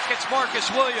to the rack. It's Marcus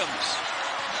Williams.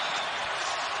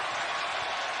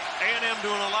 A&M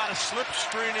doing a lot of slip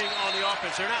screening on the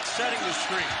offense. They're not setting the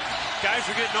screen. Guys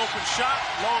are getting open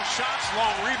long shots,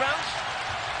 long rebounds.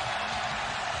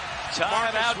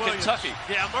 Timeout, Kentucky.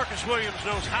 Yeah, Marcus Williams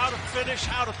knows how to finish,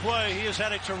 how to play. He has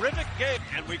had a terrific game,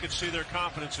 and we could see their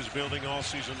confidence is building all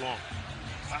season long.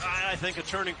 I think a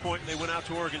turning point. They went out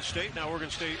to Oregon State. Now Oregon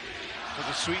State was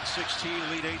a Sweet 16,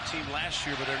 Elite 8 team last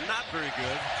year, but they're not very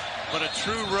good. But a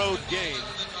true road game,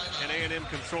 and A&M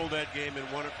controlled that game and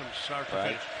won it from start to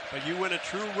finish. But you win a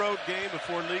true road game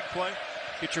before league play,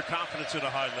 get your confidence at a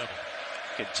high level.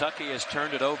 Kentucky has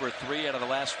turned it over 3 out of the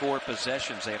last 4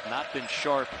 possessions. They have not been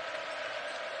sharp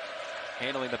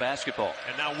handling the basketball.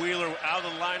 And now Wheeler out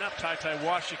of the lineup. Ty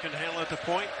Washington handle at the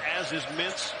point, as is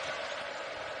Mintz.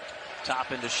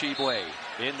 Top into Sheboy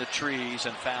in the trees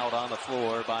and fouled on the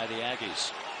floor by the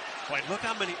Aggies. Boy, look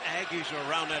how many Aggies are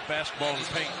around that basketball in the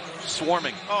paint.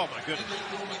 Swarming. Oh, my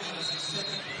goodness.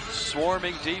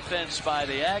 Swarming defense by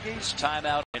the Aggies.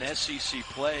 Timeout in SEC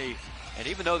play. And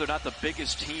even though they're not the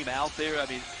biggest team out there, I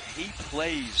mean, he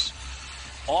plays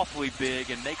awfully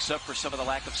big and makes up for some of the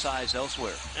lack of size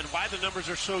elsewhere. And why the numbers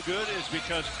are so good is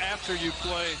because after you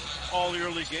play all the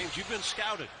early games, you've been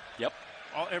scouted. Yep.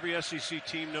 Every SEC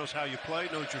team knows how you play,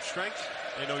 knows your strengths,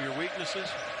 they know your weaknesses,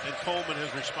 and Coleman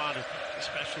has responded,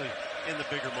 especially in the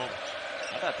bigger moments.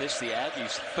 How about this? The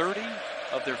Aggies, 30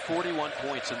 of their 41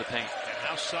 points in the paint. And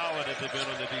how solid have they been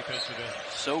on the defensive end?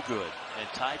 So good. And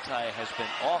Ty has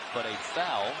been off, but a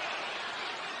foul.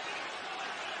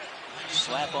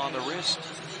 Slap on the wrist,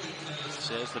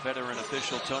 says the veteran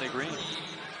official Tony Green.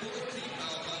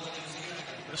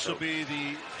 This will be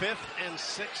the 5th and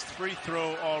 6th free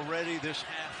throw already this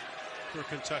half for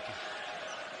Kentucky.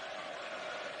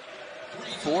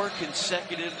 4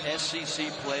 consecutive SEC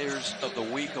Players of the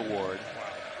Week award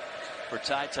for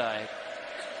Ty.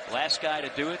 Last guy to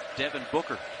do it, Devin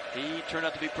Booker. He turned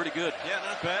out to be pretty good. Yeah,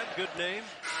 not bad. Good name.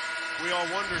 We all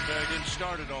wondered he didn't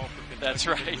start it all for Kentucky. That's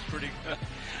right. Pretty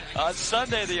On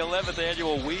Sunday, the 11th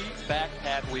annual We Back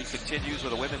Pat Week continues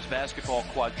with a women's basketball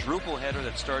quadruple header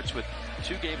that starts with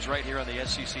 2 games right here on the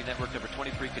SEC Network. Number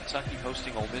 23, Kentucky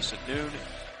hosting Ole Miss at noon.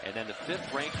 And then the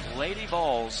 5th-ranked Lady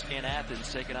Vols in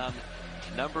Athens taking on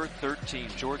number 13,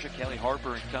 Georgia. Kelly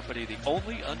Harper and company, the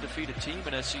only undefeated team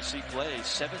in SEC play,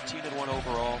 17-1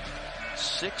 overall,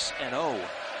 6-0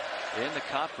 in the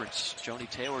conference. Joni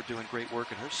Taylor doing great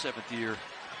work in her 7th year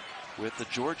with the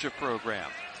Georgia program.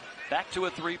 Back to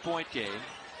a 3-point game.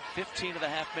 15 and a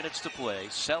half minutes to play.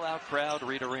 Sellout crowd,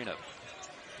 Reed Arena.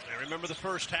 I remember the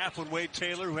first half when Wade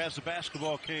Taylor, who has the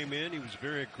basketball, came in. He was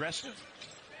very aggressive.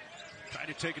 Tried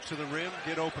to take it to the rim,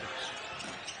 get openings.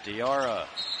 Diarra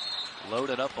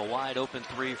loaded up a wide open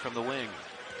three from the wing.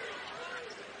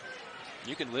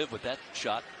 You can live with that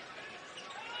shot.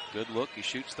 Good look. He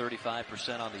shoots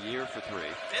 35% on the year for three.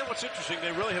 And what's interesting,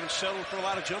 they really haven't settled for a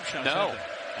lot of jump shots. No.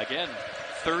 Again,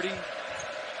 30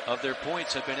 of their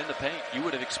points have been in the paint. You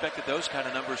would have expected those kind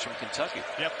of numbers from Kentucky.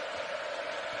 Yep.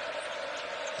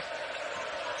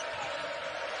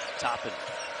 Toppin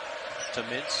to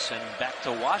Mintz and back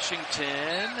to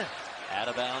Washington. Out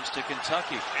of bounds to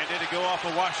Kentucky. And did it go off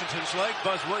of Washington's leg?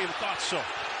 Buzz Williams thought so.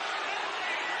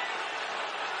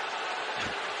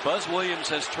 Buzz Williams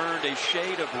has turned a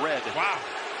shade of red. Wow.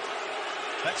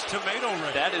 That's tomato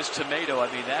red. That is tomato.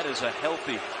 I mean, that is a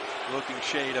healthy looking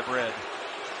shade of red.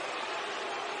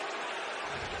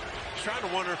 He's trying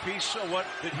to wonder if he saw, what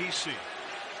did he see?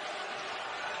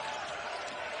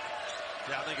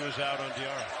 Yeah, I think it was out on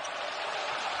Diarra.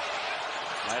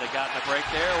 Might have gotten a break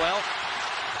there. Well,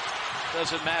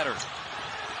 doesn't matter.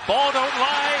 Ball don't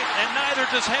lie, and neither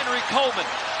does Henry Coleman.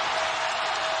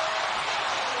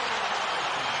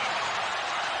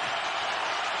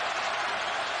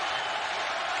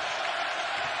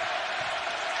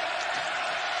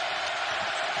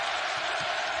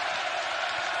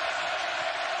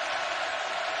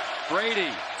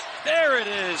 Grady. There it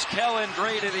is. Kellen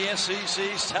Grady, the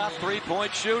SEC's top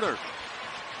three-point shooter.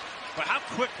 But how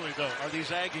quickly, though, are these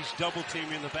Aggies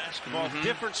double-teaming the basketball?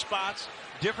 Different spots,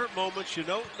 different moments. You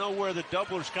don't know where the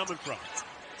doubler's coming from.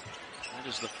 That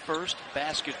is the first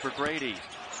basket for Grady.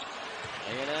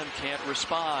 A&M can't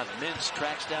respond. Mintz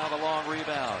tracks down a long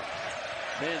rebound.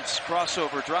 Mintz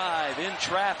crossover drive in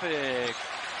traffic.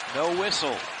 No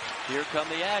whistle. Here come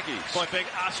the Aggies. Boy, Big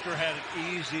Oscar had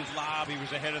an easy lob. He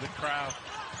was ahead of the crowd.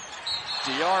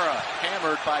 Diarra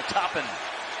hammered by Toppin.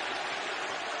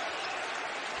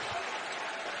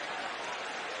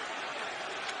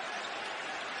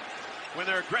 When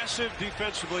they're aggressive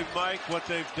defensively, Mike, what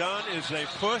they've done is they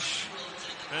push,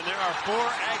 and there are 4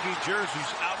 Aggie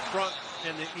jerseys out front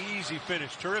in the easy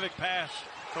finish. Terrific pass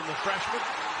from the freshman.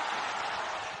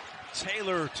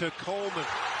 Taylor to Coleman.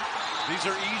 These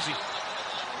are easy.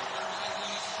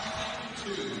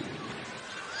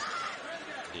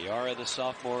 Diarra, the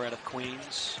sophomore out of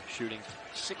Queens, shooting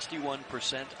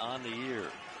 61% on the year.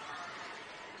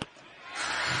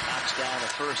 Knocks down the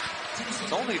first.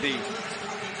 It's only the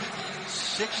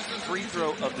 6th free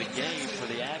throw of the game for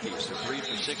the Aggies. So 3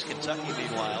 for 6. Kentucky,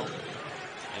 meanwhile,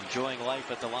 enjoying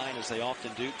life at the line as they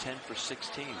often do. 10 for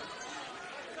 16.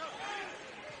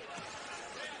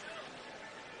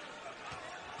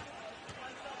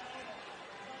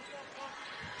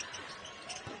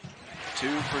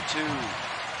 Two for 2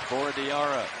 for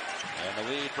Diarra. And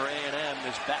the lead for A&M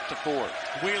is back to 4.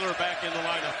 Wheeler back in the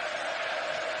lineup.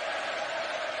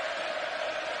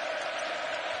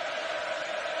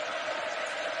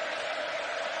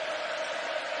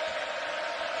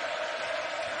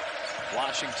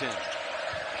 Washington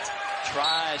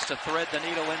tries to thread the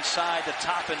needle inside to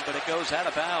Toppin, but it goes out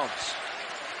of bounds.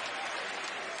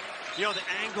 You know, the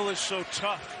angle is so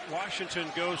tough. Washington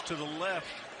goes to the left.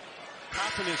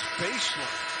 Toppin is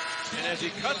baseline. And as he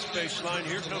cuts baseline,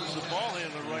 here comes the ball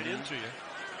handler right into you.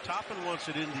 Toppin wants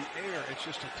it in the air. It's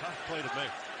just a tough play to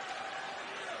make.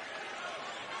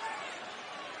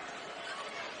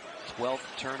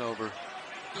 12th turnover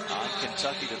on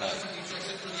Kentucky tonight.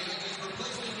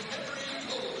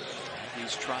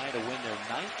 He's trying to win their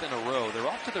 9th in a row. They're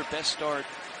off to their best start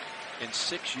in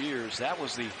 6 years. That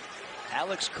was the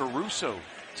Alex Caruso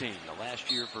team. The last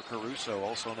year for Caruso,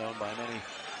 also known by many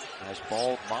as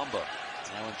Bald Mamba.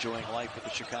 Now enjoying life with the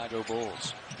Chicago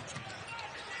Bulls.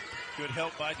 Good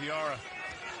help by Diarra.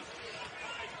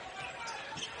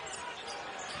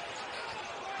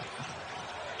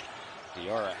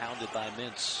 Diarra hounded by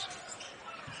Mintz.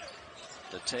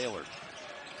 To Taylor.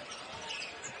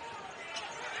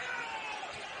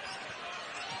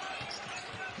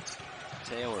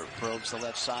 Taylor probes the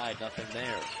left side, nothing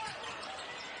there.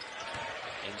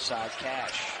 Inside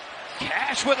Cash.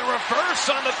 Cash with a reverse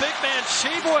on the big man,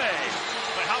 Shibwe.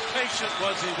 But how patient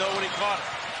was he, though, when he caught it?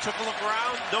 Took a look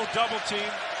around, no double team.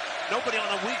 Nobody on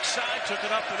the weak side, took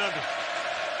it up and under.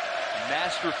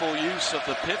 Masterful use of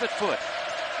the pivot foot.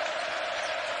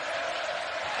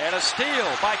 And a steal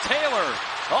by Taylor.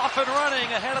 Off and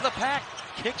running ahead of the pack.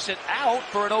 Kicks it out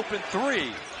for an open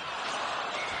 3.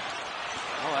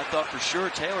 Oh, I thought for sure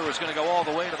Taylor was going to go all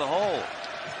the way to the hole.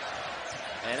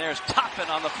 And there's Toppin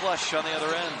on the flush on the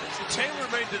other end. Taylor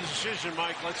made the decision,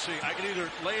 Mike. Let's see. I can either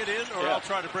lay it in or I'll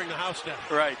try to bring the house down.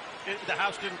 Right. The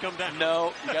house didn't come down.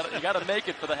 No, you got to make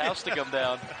it for the house to come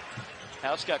down.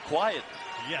 House got quiet.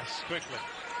 Yes, quickly.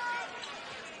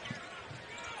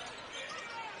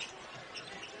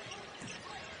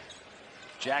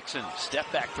 Jackson,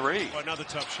 step back three. Oh, another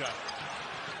tough shot.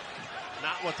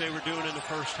 Not what they were doing in the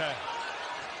first half.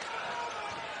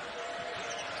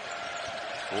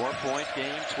 4-point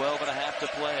game, 12.5 to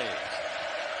play.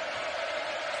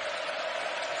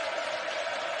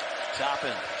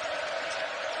 Toppin.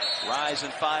 Rise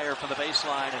and fire from the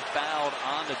baseline and fouled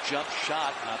on the jump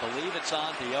shot. I believe it's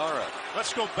on Diarra.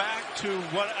 Let's go back to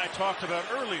what I talked about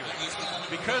earlier.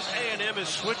 Because A&M is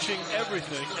switching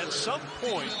everything, at some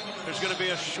point there's going to be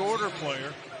a shorter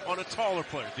player on a taller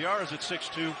player. Diarra's at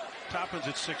 6'2", Toppin's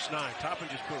at 6'9". Toppin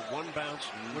just put one bounce,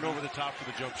 went over the top for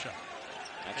the jump shot.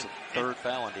 That's a third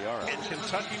foul on Diarra. And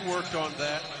Kentucky worked on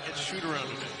that at shoot around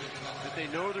today. That they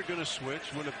know they're going to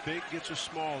switch. When a big gets a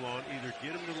small on, either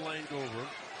get him to the lane, go over him,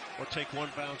 or take one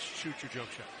bounce, shoot your jump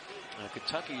shot.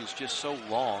 Kentucky is just so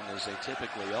long as they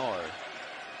typically are.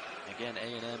 Again,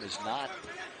 A&M is not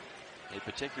a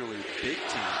particularly big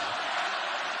team,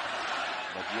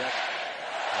 but yet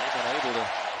they've been able to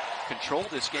control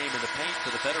this game in the paint for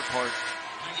the better part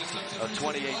of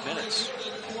 28 minutes.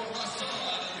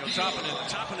 You know,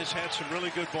 Toppin has had some really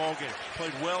good ball games.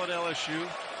 Played well at LSU.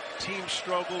 Team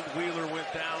struggled. Wheeler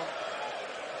went down.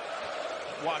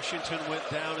 Washington went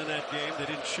down in that game. They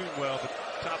didn't shoot well, but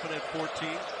Toppin had 14.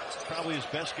 It's probably his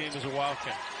best game as a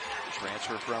Wildcat.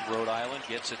 Transfer from Rhode Island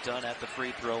gets it done at the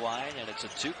free throw line, and it's a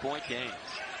 2-point game.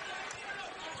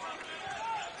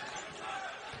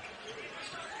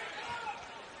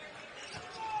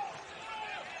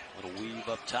 Little weave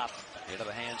up top into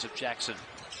the hands of Jackson.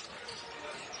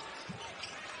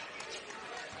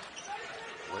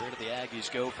 Where do the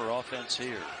Aggies go for offense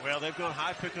here? Well, they've gone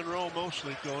high pick and roll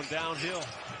mostly, going downhill.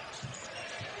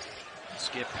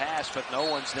 Skip pass, but no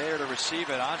one's there to receive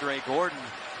it. Andre Gordon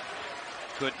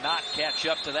could not catch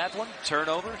up to that one.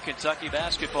 Turnover. Kentucky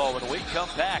basketball when we come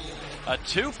back. A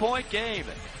 2-point game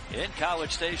in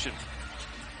College Station.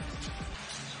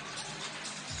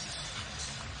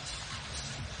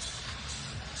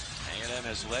 A&M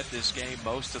has led this game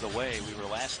most of the way. We were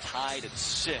last tied at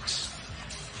 6.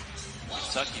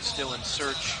 Kentucky still in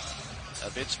search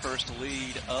of its first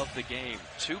lead of the game.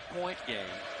 2-point game.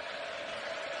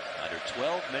 Under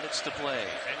 12 minutes to play.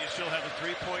 And you still have the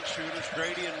 3-point shooters,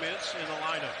 Grady and Mintz, in the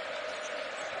lineup.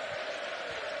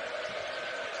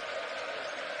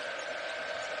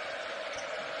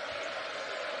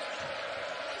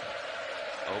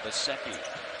 Obaseki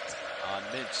on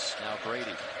Mintz. Now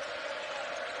Grady.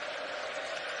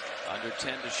 Under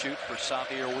 10 to shoot for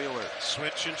Xavier Wheeler.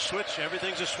 Switch and switch.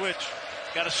 Everything's a switch.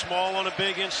 Got a small on a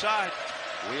big inside.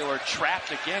 Wheeler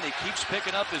trapped again. He keeps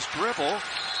picking up his dribble.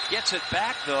 Gets it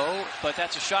back, though, but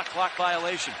that's a shot clock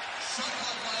violation.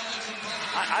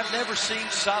 I've never seen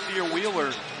Xavier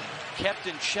Wheeler kept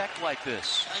in check like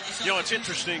this. You know, it's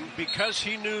interesting. Because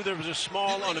he knew there was a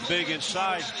small on a big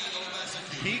inside,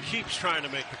 he keeps trying to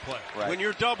make the play. Right. When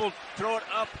you're doubled, throw it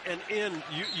up and in.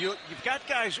 You've got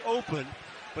guys open,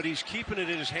 but he's keeping it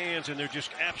in his hands, and they're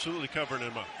just absolutely covering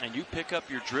him up. And you pick up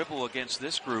your dribble against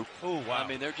this group. Oh, wow. I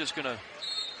mean, they're just going to...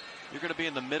 You're going to be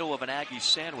in the middle of an Aggie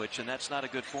sandwich, and that's not a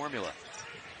good formula.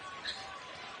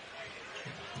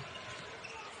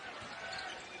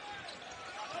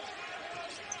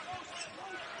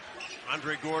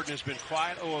 Andre Gordon has been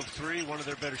quiet, 0 of 3, one of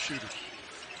their better shooters.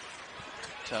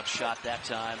 Tough shot that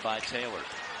time by Taylor.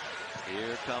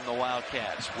 Here come the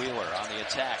Wildcats. Wheeler on the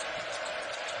attack.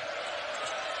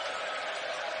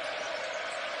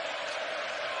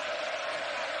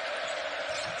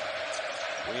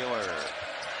 Wheeler.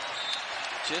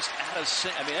 Just out of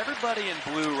sync. I mean, everybody in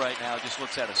blue right now just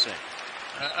looks out of sync.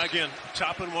 Again,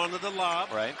 Toppin wanted the lob.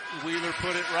 Right. Wheeler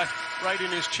put it right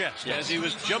in his chest as he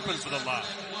was jumping for the lob.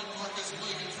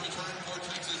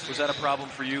 Was that a problem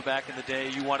for you back in the day?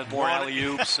 You wanted more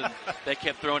alley-oops, and they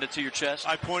kept throwing it to your chest?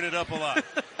 I pointed up a lot.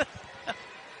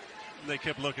 They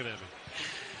kept looking at me.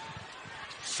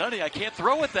 Sonny, I can't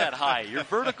throw it that high. Your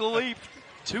vertical leap,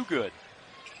 too good.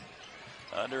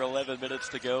 Under 11 minutes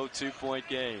to go, 2-point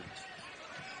game.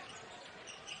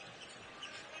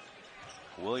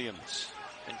 Williams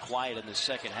been quiet in the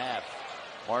second half.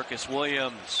 Marcus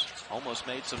Williams almost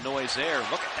made some noise there.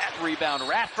 Look at that rebound.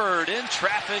 Radford in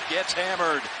traffic, gets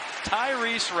hammered.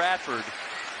 Tyrese Radford.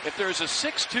 If there's a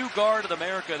 6'2 guard in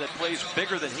America that plays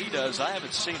bigger than he does, I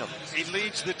haven't seen him. He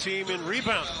leads the team in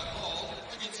rebounding.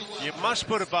 You must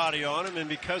put a body on him, and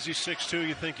because he's 6'2",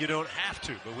 you think you don't have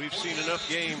to. But we've seen enough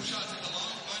games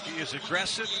He is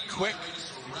aggressive, quick,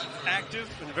 active,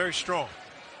 and very strong.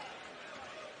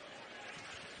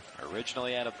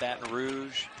 Originally out of Baton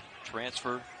Rouge,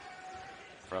 transfer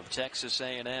from Texas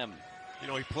A&M. You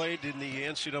know, he played in the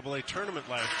NCAA tournament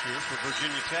last year for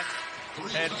Virginia Tech.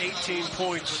 Had 18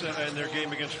 points in their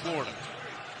game against Florida.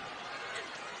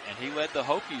 And he led the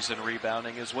Hokies in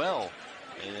rebounding as well.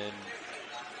 In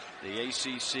the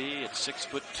ACC at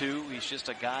 6'2", he's just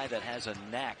a guy that has a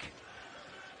knack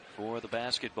for the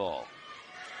basketball.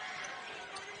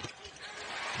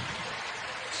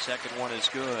 Second one is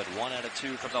good. 1 out of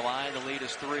 2 from the line. The lead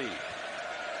is 3.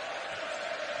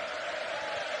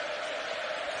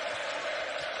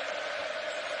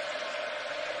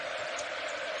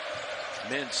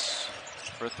 Mintz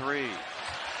for 3.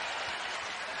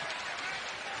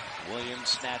 Williams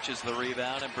snatches the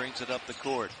rebound and brings it up the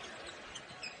court.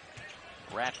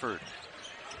 Radford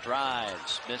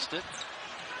drives, missed it.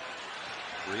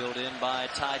 Reeled in by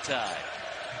Ty.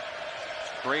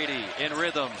 Grady in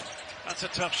rhythm. That's a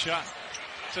tough shot.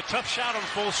 It's a tough shot on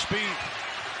full speed.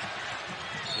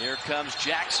 Here comes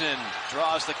Jackson.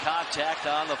 Draws the contact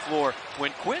on the floor.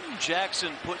 When Quentin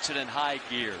Jackson puts it in high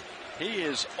gear, he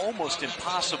is almost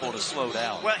impossible to slow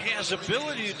down. Well, he has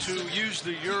ability to use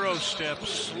the Euro step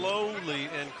slowly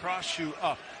and cross you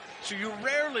up. So you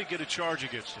rarely get a charge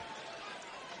against him.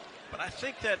 But I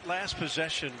think that last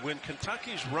possession, when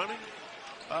Kentucky's running,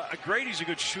 Grady's a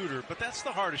good shooter, but that's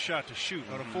the hardest shot to shoot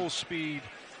on a full speed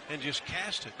and just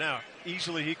cast it. Now,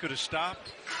 easily he could have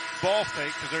stopped. Ball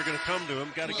fake, because they're going to come to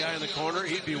him. Got a guy in the corner.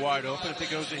 He'd be wide open. If it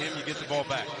goes to him, you get the ball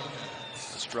back.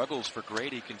 The struggles for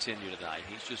Grady continue tonight.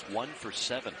 He's just 1 for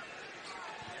 7.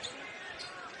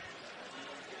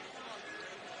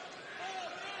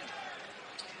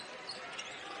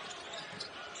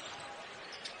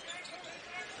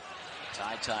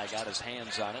 Ty got his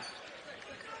hands on it.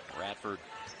 Radford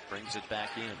brings it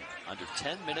back in. Under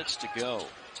 10 minutes to go.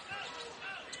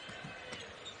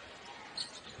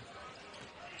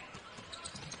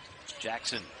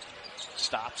 Jackson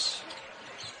stops.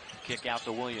 Kick out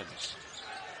to Williams.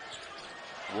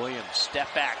 Williams,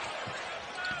 step back.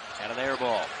 And an air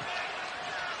ball.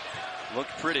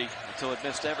 Looked pretty until it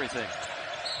missed everything.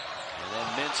 And then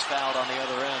Mintz fouled on the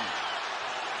other end.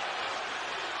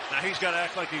 Now he's got to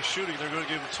act like he's shooting. They're going to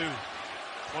give him 2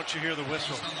 once you hear the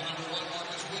whistle.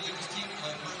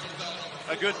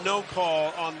 A good no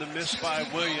call on the miss by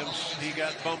Williams. He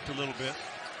got bumped a little bit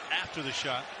after the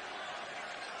shot.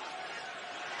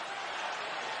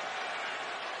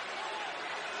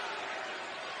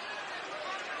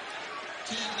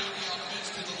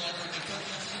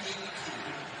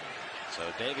 So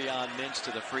Davion Mintz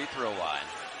to the free throw line.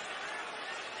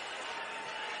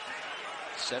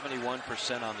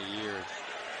 71% on the year.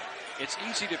 It's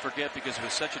easy to forget because it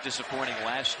was such a disappointing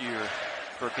last year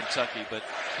for Kentucky, but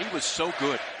he was so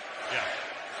good. Yeah.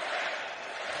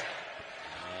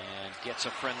 And gets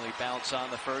a friendly bounce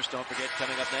on the first. Don't forget,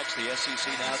 coming up next, the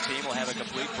SEC Now team will have a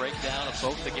complete breakdown of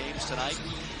both the games tonight.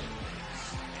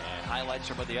 And highlights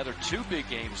from the other 2 big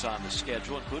games on the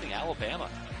schedule, including Alabama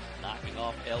knocking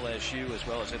off LSU, as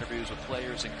well as interviews with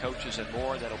players and coaches and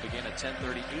more. That'll begin at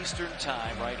 10:30 Eastern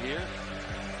time right here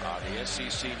on the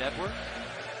SEC Network.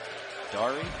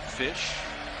 Dari, Fish,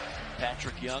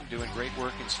 Patrick Young doing great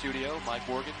work in studio. Mike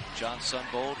Morgan, John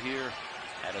Sunbold here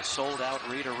at a sold-out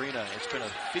Reed Arena. It's been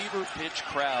a fever-pitch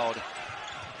crowd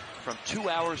from 2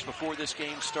 hours before this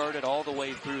game started all the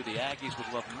way through. The Aggies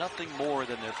would love nothing more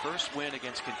than their first win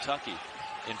against Kentucky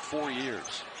in 4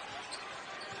 years.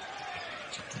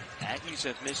 Aggies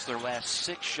have missed their last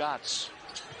 6 shots.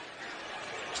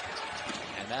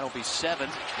 And that'll be 7.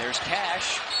 There's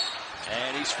Cash.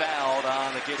 And he's fouled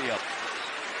on the giddy-up.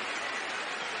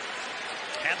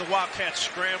 And the Wildcats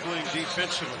scrambling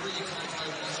defensively.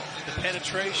 The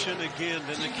penetration again,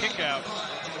 then the kick out.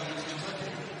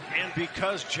 And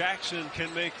because Jackson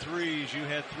can make threes, you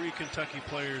had 3 Kentucky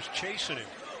players chasing him.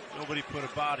 Nobody put a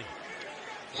body.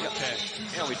 Okay.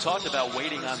 You know, we talked about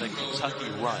waiting on the Kentucky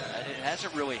run. It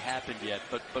hasn't really happened yet,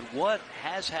 but what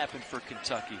has happened for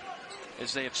Kentucky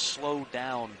is they have slowed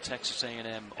down Texas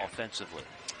A&M offensively.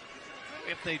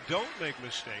 If they don't make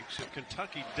mistakes, if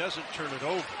Kentucky doesn't turn it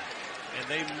over, and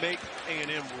they make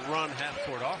A&M run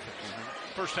half-court offense.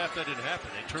 First half, that didn't happen.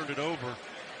 They turned it over,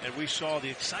 and we saw the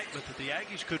excitement that the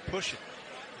Aggies could push it.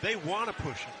 They want to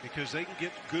push it because they can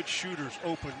get good shooters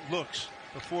open looks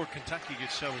before Kentucky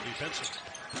gets settled defensively.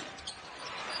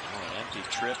 An empty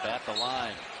trip at the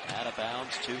line. Out of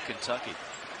bounds to Kentucky.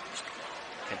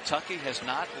 Kentucky has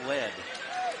not led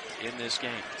in this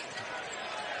game.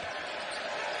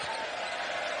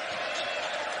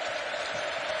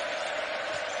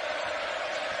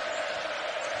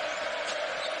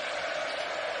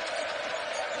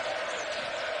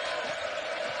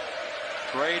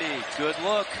 Grady, good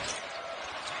look.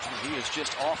 He is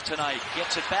just off tonight.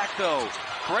 Gets it back though.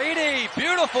 Grady,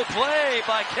 beautiful play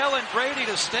by Kellen Grady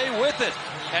to stay with it.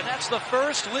 And that's the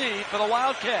first lead for the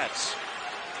Wildcats.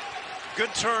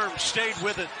 Good term, stayed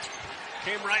with it.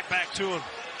 Came right back to him.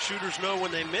 Shooters know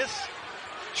when they miss.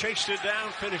 Chased it down,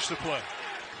 finished the play.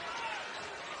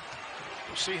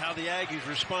 We'll see how the Aggies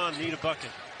respond. Need a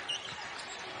bucket.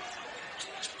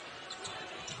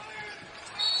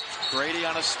 Grady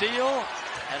on a steal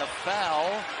and a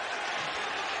foul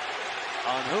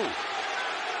on who?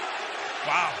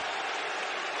 Wow.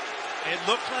 It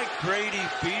looked like Grady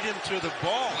beat him to the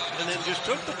ball and then just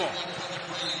took the ball.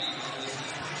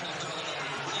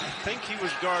 I think he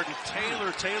was guarding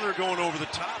Taylor. Taylor going over the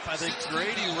top. I think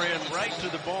Grady ran right to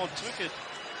the ball and took it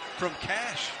from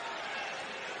Cash.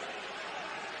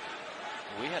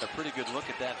 We had a pretty good look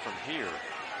at that from here.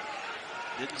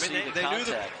 Didn't see the they contact.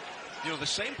 Knew that, you know, the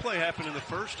same play happened in the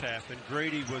first half, and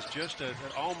Grady was just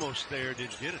almost there,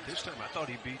 didn't get it. This time I thought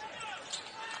he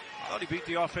beat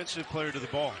the offensive player to the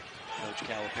ball. Coach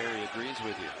Calipari agrees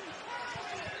with you.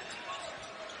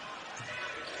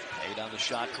 8 on the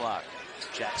shot clock.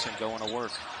 Jackson going to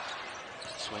work.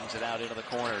 Swings it out into the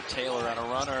corner. Taylor on a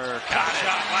runner. Got it.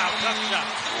 Wow, tough shot.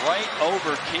 Right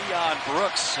over Keon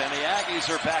Brooks, and the Aggies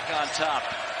are back on top.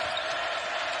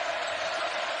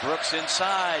 Brooks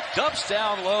inside, dumps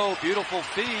down low, beautiful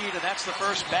feed, and that's the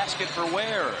first basket for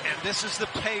Ware. And this is the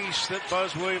pace that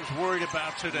Buzz Williams worried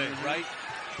about today, right?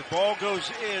 The ball goes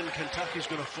in, Kentucky's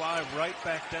going to fly right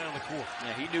back down the court.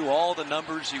 Yeah, he knew all the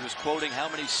numbers. He was quoting how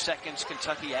many seconds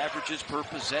Kentucky averages per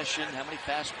possession, how many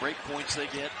fast break points they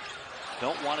get.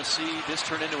 Don't want to see this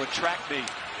turn into a track meet.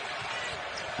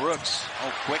 Brooks,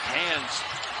 oh, quick hands.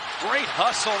 Great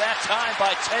hustle that time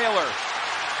by Taylor.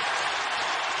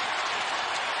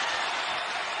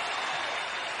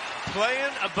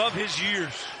 Playing above his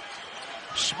years.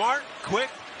 Smart, quick,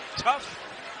 tough.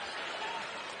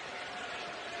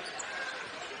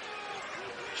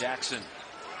 Jackson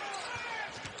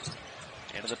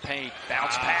into the paint,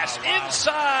 bounce pass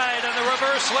inside, and the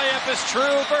reverse layup is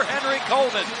true for Henry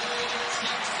Coleman.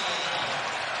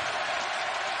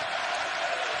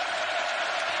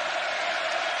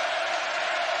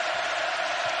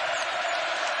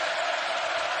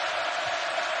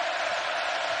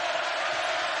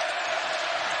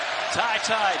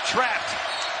 Ty trapped.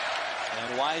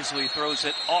 And wisely throws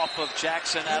it off of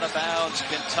Jackson out of bounds.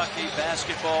 Kentucky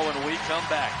basketball when we come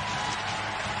back.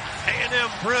 A&M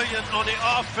brilliant on the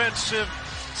offensive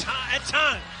at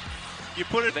time. You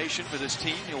put it. For this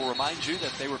team, he'll remind you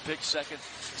that they were picked second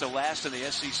to last in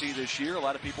the SEC this year. A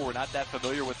lot of people were not that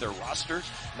familiar with their roster.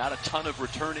 Not a ton of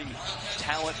returning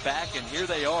talent back. And here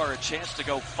they are, a chance to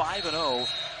go 5-0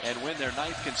 and win their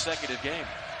 9th consecutive game.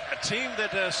 A team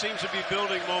that seems to be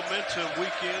building momentum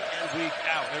week in and week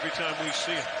out every time we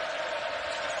see it.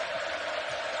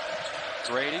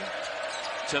 Grady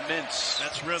to Mintz.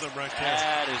 That's rhythm right there.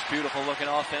 That is beautiful looking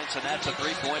offense, and that's a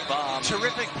three-point bomb.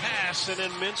 Terrific pass, and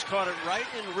then Mintz caught it right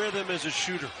in rhythm as a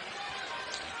shooter.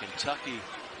 Kentucky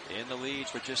in the lead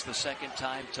for just the second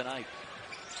time tonight.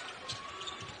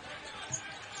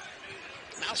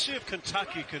 Now see if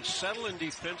Kentucky can settle in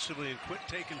defensively and quit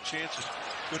taking chances.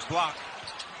 Good block.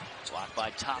 Blocked by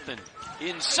Toppin.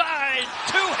 Inside,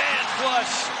 two-hand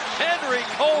flush. Henry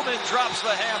Coleman drops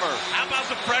the hammer. How about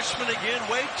the freshman again,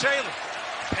 Wade Taylor?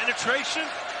 Penetration,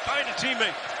 find a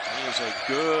teammate. He is a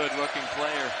good-looking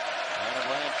player out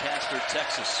of Lancaster,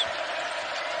 Texas.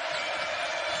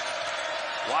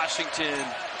 Washington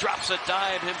drops a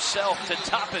dime himself to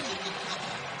Toppin.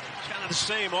 Kind of the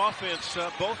same offense,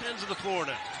 both ends of the floor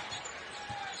now.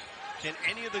 Can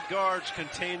any of the guards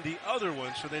contain the other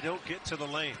one so they don't get to the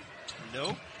lane?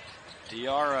 Nope.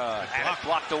 Diarra had it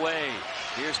blocked away.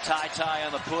 Here's Ty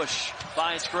on the push.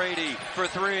 Finds Grady for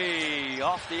three.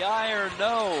 Off the iron,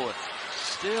 no.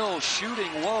 Still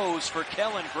shooting woes for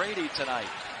Kellen Grady tonight.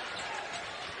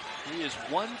 He is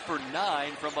 1 for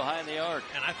 9 from behind the arc.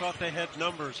 And I thought they had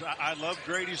numbers. I love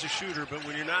Grady as a shooter, but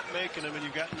when you're not making them and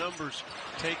you've got numbers,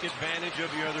 take advantage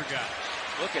of your other guy.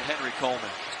 Look at Henry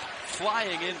Coleman.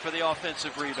 Flying in for the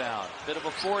offensive rebound. Bit of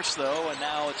a force, though, and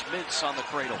now it's Mintz on the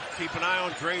cradle. Keep an eye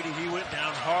on Grady. He went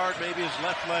down hard, maybe his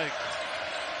left leg.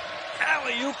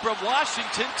 Alley-oop from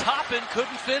Washington. Toppin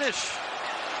couldn't finish.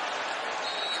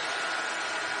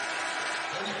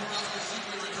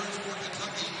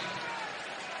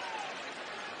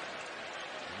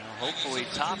 Well, hopefully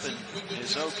Toppin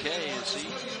is okay as he...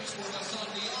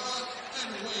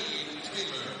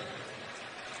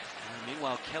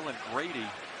 Meanwhile, Kellen Grady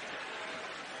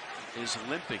is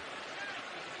limping.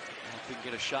 I don't know if we can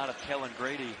get a shot of Kellen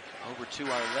Grady over to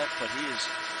our left, but he is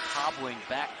hobbling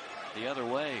back the other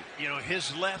way. You know,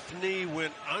 his left knee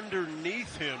went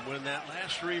underneath him when that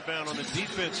last rebound on the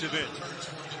defensive end.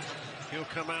 He'll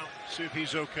come out, see if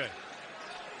he's okay.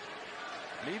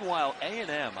 Meanwhile,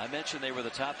 A&M, I mentioned they were the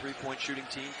top three-point shooting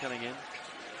team coming in.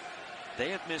 They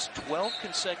have missed 12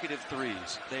 consecutive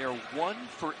threes. They are 1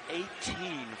 for 18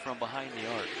 from behind the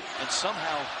arc, and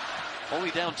somehow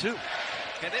only down 2.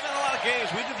 And they've had a lot of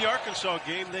games. We did the Arkansas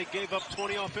game. They gave up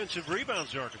 20 offensive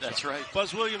rebounds to Arkansas. That's right.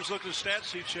 Buzz Williams looked at the stat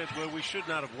sheet and said, well, we should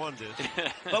not have won this.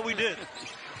 But we did.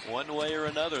 One way or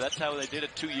another. That's how they did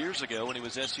it 2 years ago when he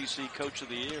was SEC Coach of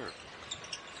the Year.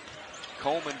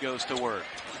 Coleman goes to work.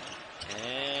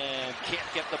 And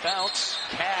can't get the bounce.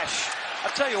 Cash.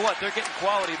 I'll tell you what, they're getting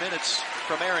quality minutes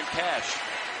from Aaron Cash.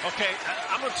 Okay,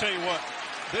 I'm going to tell you what.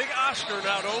 Big Oscar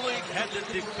not only had to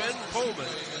defend Coleman,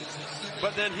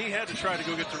 but then he had to try to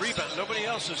go get the rebound. Nobody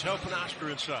else is helping Oscar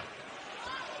inside.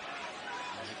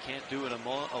 He can't do it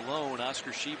alone.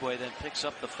 Oscar Tshiebwe then picks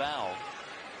up the foul.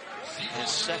 His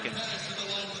second.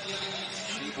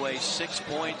 Tshiebwe 6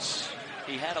 points.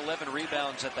 He had 11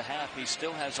 rebounds at the half. He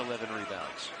still has 11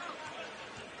 rebounds.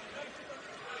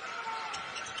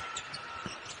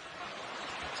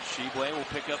 Tshiebwe will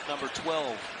pick up number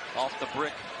 12 off the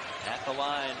brick at the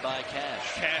line by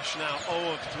Cash. Cash now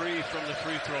 0 of 3 from the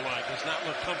free throw line. Does not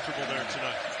look comfortable there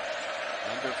tonight.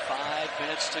 Under 5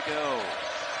 minutes to go.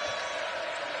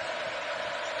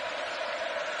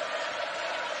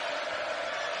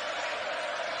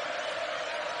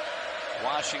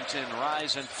 Washington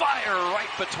rise and fire right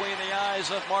between the eyes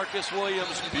of Marcus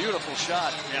Williams. Beautiful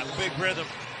shot. Yeah, big rhythm.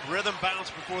 Rhythm bounce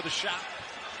before the shot.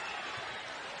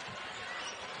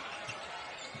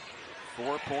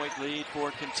 4-point lead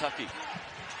for Kentucky.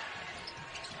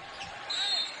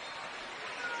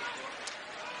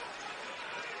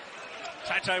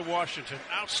 Ty Washington,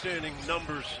 outstanding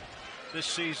numbers this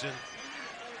season.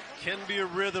 Can be a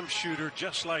rhythm shooter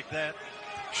just like that.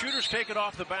 Shooters take it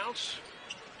off the bounce.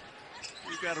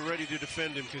 You've got to ready to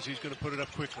defend him because he's going to put it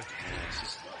up quickly.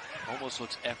 Almost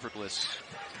looks effortless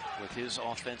with his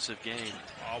offensive game.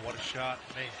 Oh, what a shot,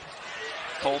 man.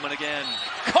 Coleman again.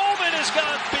 Coleman has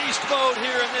gone beast mode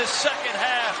here in this second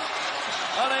half.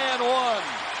 An and one.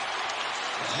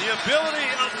 The ability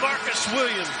of Marcus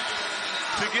Williams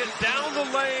to get down the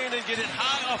lane and get it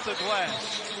high off the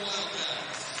glass.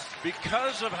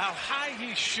 Because of how high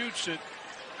he shoots it,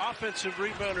 offensive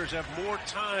rebounders have more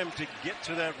time to get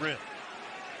to that rim.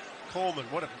 Coleman,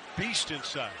 what a beast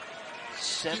inside.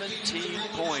 17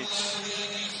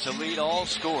 points to lead all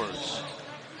scorers.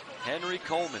 Henry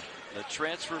Coleman, the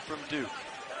transfer from Duke,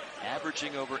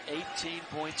 averaging over 18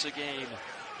 points a game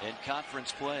in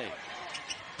conference play.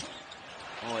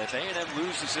 Well, if A&M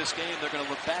loses this game, they're going to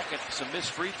look back at some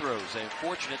missed free throws. They're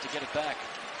fortunate to get it back.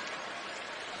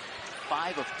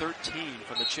 5 of 13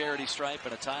 from the charity stripe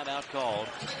and a timeout called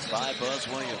by Buzz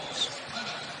Williams.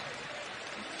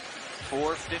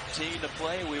 4:15 to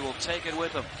play. We will take it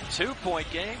with them.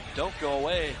 2-point game. Don't go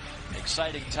away.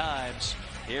 Exciting times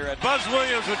here at Buzz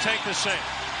Williams would take the same.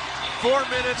 4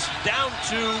 minutes down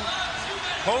 2.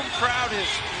 Home crowd is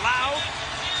loud,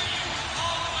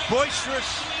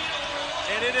 boisterous,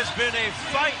 and it has been a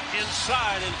fight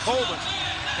inside, and Coleman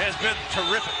has been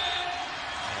terrific.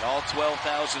 And all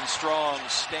 12,000 strong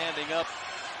standing up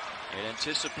in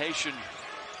anticipation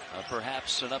of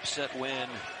perhaps an upset win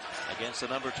against the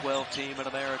number 12 team in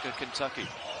America, Kentucky.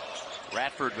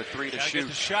 Radford with 3 to shoot. Get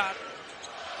the shot.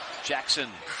 Jackson,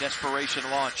 desperation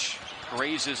launch,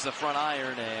 raises the front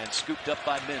iron and scooped up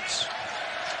by Mintz.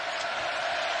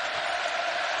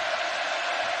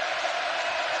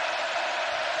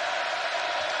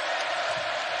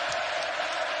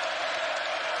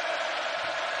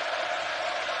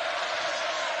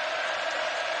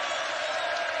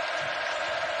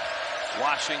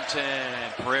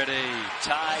 Washington, pretty.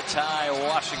 Ty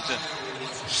Washington.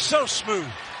 So smooth.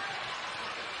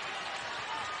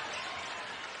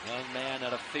 Young man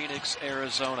out of Phoenix,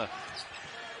 Arizona.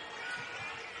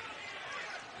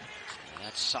 And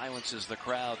that silences the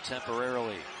crowd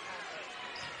temporarily.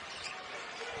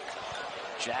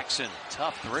 Jackson,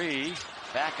 tough 3.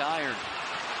 Back iron.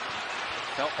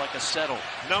 Felt like a settle.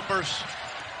 Numbers.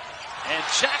 And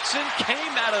Jackson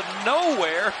came out of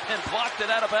nowhere and blocked it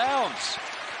out of bounds.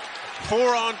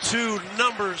 4-on-2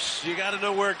 numbers. You got to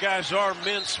know where guys are.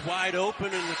 Mintz wide open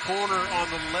in the corner on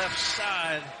the left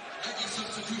side.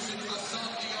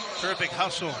 Terrific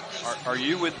hustle. Are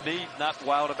you with me? Not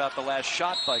wild about the last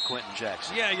shot by Quentin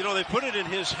Jackson. Yeah, you know, they put it in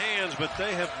his hands, but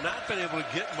they have not been able to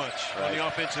get much on the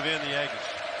offensive end, the Aggies.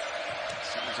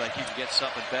 Seems like you can get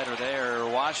something better there.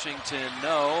 Washington,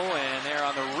 no, and there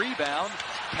on the rebound.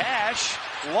 Cash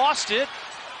lost it,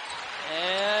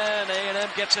 And A&M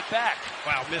gets it back.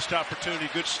 Wow, missed opportunity.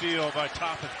 Good steal by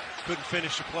Toppin. Couldn't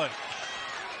finish the play.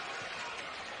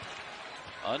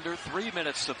 Under 3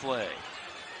 minutes to play.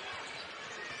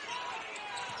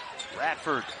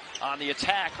 Radford on the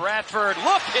attack. Radford,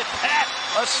 look at that!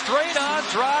 A straight-on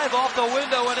drive off the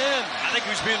window and in. I think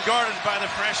he was being guarded by the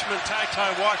freshman Ty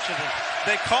Washington.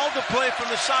 They called the play from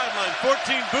the sideline.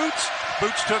 14 Boots.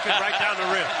 Boots took it right down the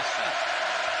rim.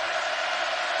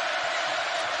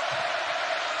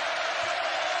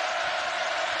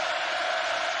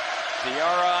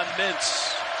 Diarra on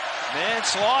Mintz.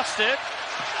 Mintz lost it.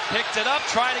 Picked it up,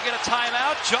 trying to get a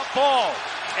timeout. Jump ball.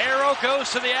 Arrow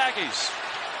goes to the Aggies.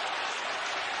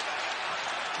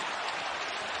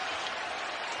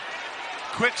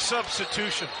 Quick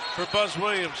substitution for Buzz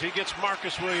Williams. He gets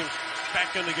Marcus Williams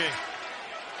back in the game.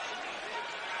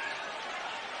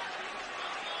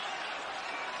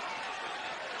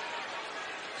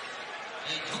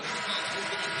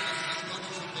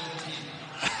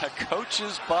 A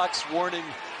coach's box warning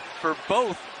for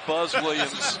both Buzz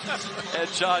Williams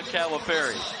and John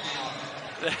Calipari.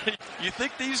 You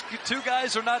think these two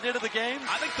guys are not into the game?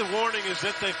 I think the warning is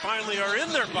that they finally are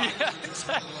in their box. Yeah,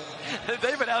 exactly.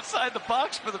 They've been outside the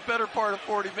box for the better part of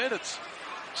 40 minutes.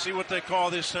 See what they call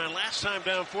this time. Last time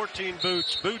down, 14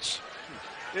 Boots. Boots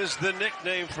is the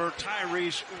nickname for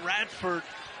Tyrese Radford,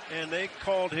 and they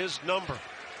called his number.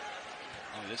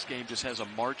 Oh, this game just has a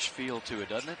March feel to it,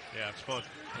 doesn't it? Yeah, it's fun.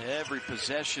 Every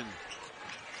possession,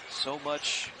 so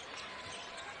much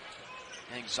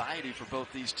anxiety for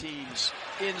both these teams.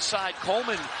 Inside,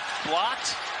 Coleman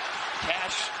blocked.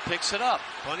 Cash picks it up.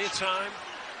 Plenty of time.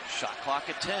 Shot clock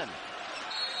at 10.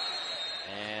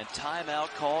 And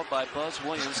timeout called by Buzz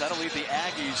Williams. That'll leave the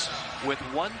Aggies with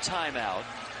one timeout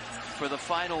for the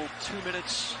final 2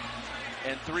 minutes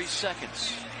and 3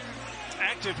 seconds.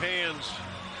 Active hands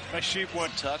by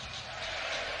Sheepwood. Tuck.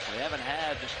 We haven't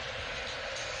had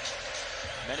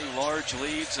many large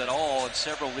leads at all, and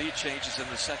several lead changes in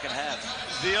the second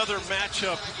half. The other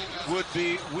matchup would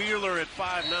be Wheeler at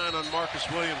 5'9" on Marcus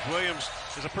Williams. Williams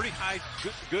is a pretty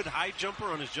good high jumper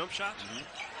on his jump shots.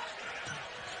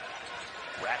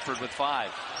 Radford with 5,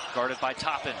 guarded by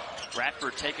Toppin.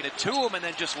 Radford taking it to him and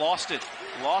then just lost it.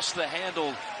 Lost the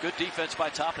handle. Good defense by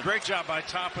Toppin. Great job by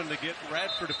Toppin to get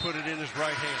Radford to put it in his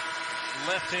right hand.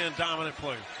 Left hand dominant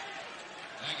player.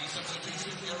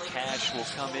 Cash will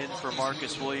come in for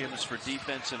Marcus Williams for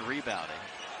defense and rebounding.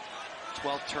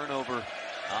 12th turnover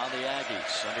on the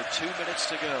Aggies. Under 2 minutes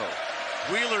to go.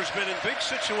 Wheeler's been in big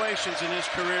situations in his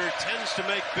career. Tends to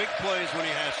make big plays when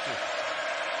he has to.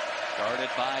 Guarded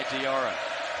by Diarra.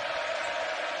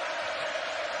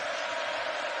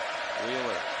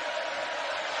 Wheeler.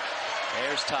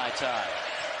 There's Ty.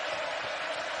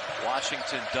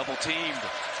 Washington double teamed.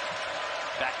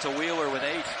 Back to Wheeler with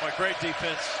 8. Oh, great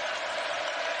defense.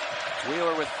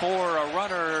 Wheeler with 4, a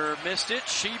runner missed it.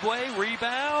 Shibwe,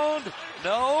 rebound,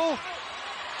 no.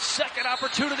 Second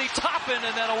opportunity, Toppin,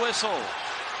 and then a whistle.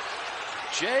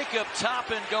 Jacob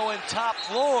Toppin going top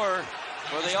floor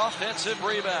for the offensive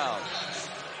rebound.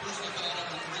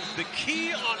 The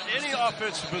key on any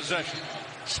offensive possession,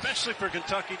 especially for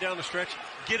Kentucky down the stretch,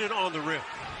 get it on the rim.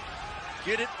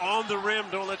 Get it on the rim,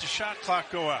 don't let the shot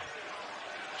clock go out.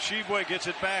 Shibwe gets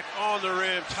it back on the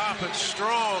rim. Toppin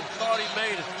strong, thought he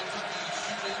made it.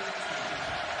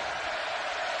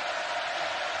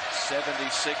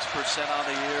 76% on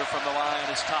the year from the line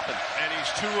is Toppin. And he's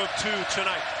 2 of 2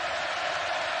 tonight.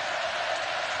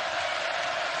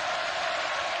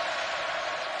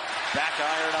 Back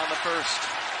iron on the first.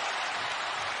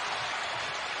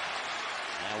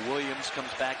 Now Williams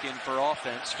comes back in for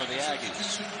offense for the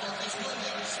Aggies.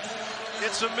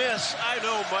 It's a miss, I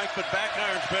know, Mike, but back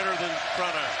iron's better than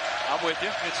front iron. I'm with you.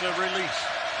 It's a release.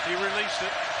 He released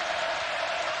it.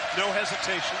 No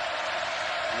hesitation.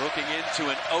 Looking into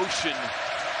an ocean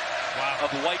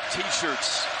of white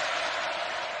T-shirts.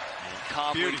 And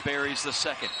Conley buries the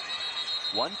second.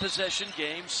 One possession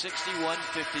game, 61-58.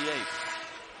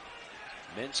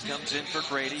 Mintz comes in for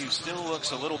Grady, who still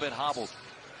looks a little bit hobbled.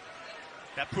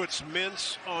 That puts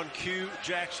Mintz on cue.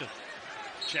 Jackson.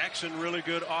 Jackson really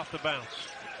good off the bounce.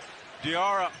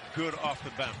 Diarra good off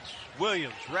the bounce.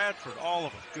 Williams, Radford, all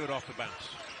of them good off the bounce.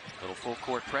 Little full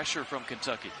court pressure from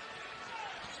Kentucky.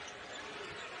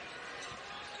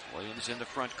 Williams in the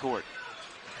front court.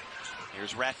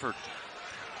 Here's Radford.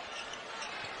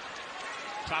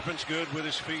 Toppin's good with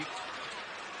his feet.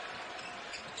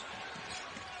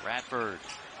 Radford.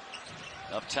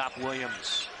 Up top,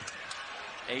 Williams.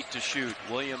 8 to shoot.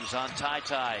 Williams on Ty.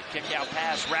 Kick out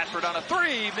pass. Radford on a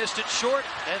 3. Missed it short.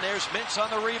 And there's Mintz on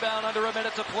the rebound under a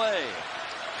minute to play.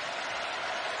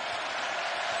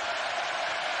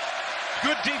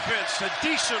 defense, a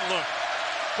decent look,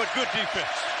 but good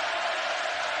defense.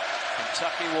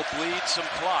 Kentucky will bleed some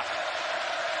clock.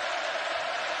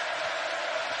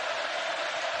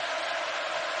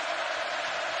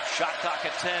 Shot clock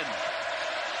at 10.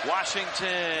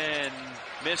 Washington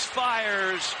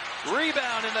misfires.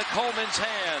 Rebound into Coleman's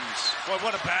hands. Boy,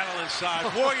 what a battle inside.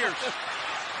 Warriors.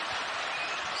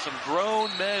 Some grown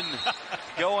men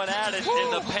going at it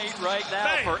in the paint right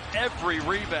now for every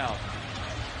rebound.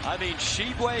 I mean,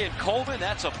 Shibwe and Coleman,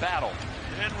 that's a battle.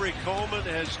 Henry Coleman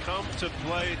has come to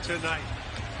play tonight.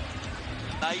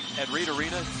 Night at Reed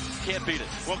Arena, can't beat it.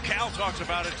 Well, Cal talks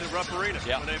about it to Rupp Arena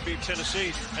when they beat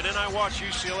Tennessee. And then I watch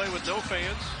UCLA with no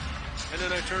fans. And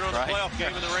then I turn on the playoff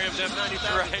game and the Rams have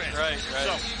 90,000 fans. Right.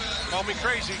 So, call me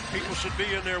crazy. People should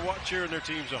be in there cheering their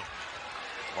teams on.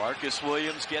 Marcus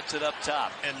Williams gets it up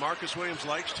top. And Marcus Williams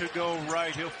likes to go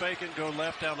right. He'll fake and go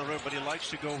left down the road, but he likes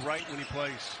to go right when he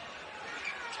plays.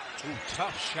 Ooh,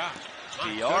 tough shot.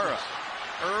 Diarra.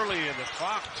 Early in the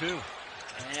clock, too.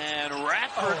 And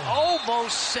Radford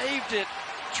almost saved it,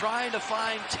 trying to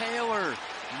find Taylor.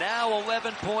 Now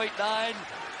 11.9.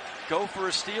 Go for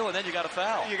a steal, and then you got to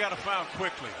foul. You got to foul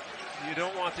quickly. You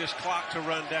don't want this clock to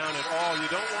run down at all.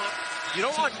 You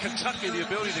don't want Kentucky the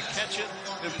ability to catch it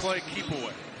and play keep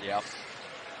away. Yep.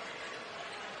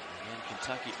 And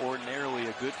Kentucky ordinarily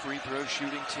a good free throw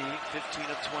shooting team. 15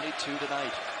 of 22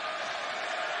 tonight.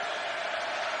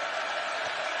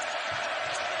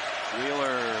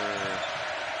 Wheeler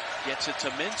gets it to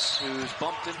Mintz, who's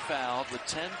bumped and fouled with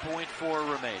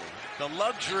 10.4 remaining. The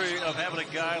luxury of having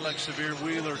a guy like Severe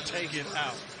Wheeler take it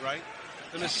out, right?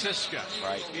 An assist guy.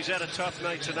 Right. He's had a tough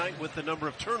night tonight with the number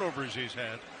of turnovers he's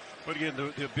had. But again,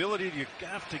 the ability, you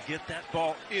have to get that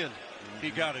ball in. He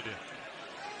got it in.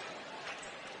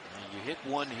 And you hit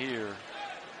one here.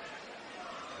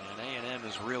 And A&M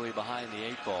is really behind the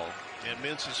 8 ball. And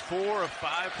Mintz is 4 of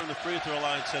 5 from the free throw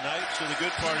line tonight. So the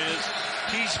good part is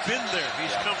he's been there.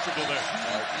 He's comfortable there.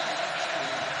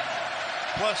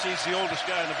 Plus, he's the oldest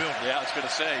guy in the building. Yeah, I was going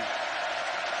to say,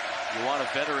 you want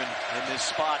a veteran in this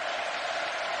spot.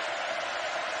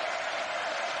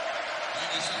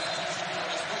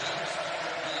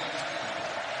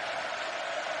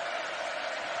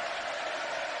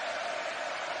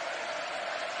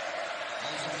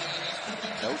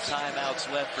 No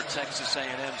timeouts left for Texas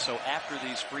A&M, so after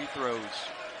these free throws,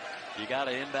 you got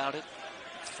to inbound it,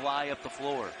 fly up the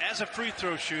floor. As a free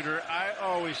throw shooter, I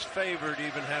always favored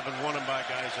even having one-and-by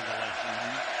guys in the lane.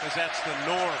 Because that's the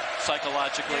norm.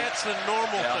 Psychologically. That's the normal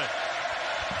thing.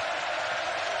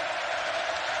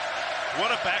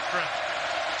 What a background.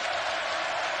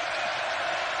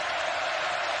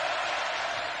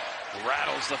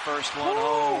 Rattles the first one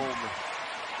home.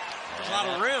 There's a lot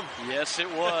of rim. Yes, it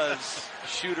was.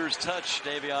 Shooter's touch,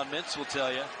 Davion Mintz will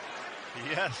tell you.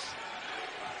 Yes.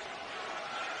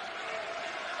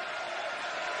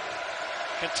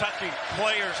 Kentucky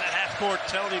players at half court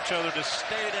telling each other to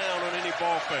stay down on any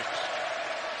ball fakes.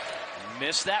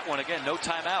 Missed that one again. No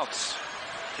timeouts.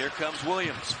 Here comes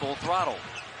Williams, full throttle.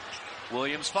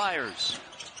 Williams fires.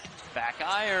 Back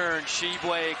iron.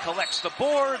 Shibwe collects the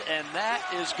board, and that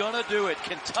is going to do it.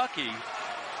 Kentucky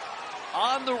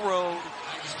on the road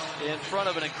in front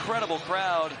of an incredible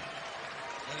crowd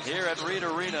here at Reed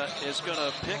Arena is going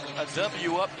to pick a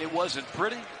W up. It wasn't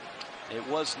pretty. It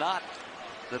was not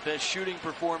the best shooting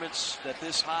performance that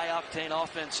this high-octane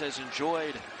offense has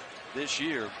enjoyed this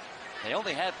year. They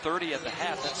only had 30 at the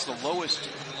half. That's the lowest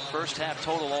first half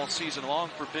total all season long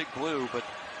for Big Blue. But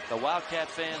the Wildcat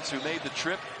fans who made the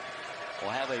trip will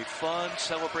have a fun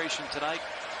celebration tonight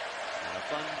and a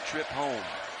fun trip home.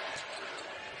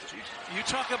 You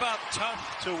talk about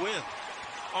tough to win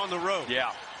on the road.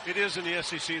 Yeah. It is in the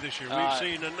SEC this year. We've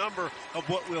seen a number of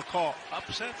what we'll call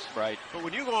upsets. Right. But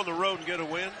when you go on the road and get a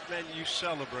win, man, you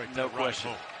celebrate. No that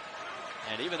question. Right home.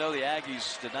 And even though the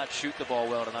Aggies did not shoot the ball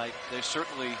well tonight, they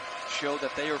certainly showed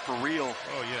that they are for real.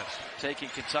 Oh, yes. Taking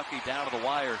Kentucky down to the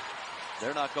wire.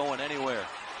 They're not going anywhere.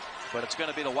 But it's going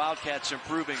to be the Wildcats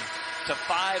improving to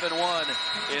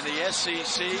 5-1 in the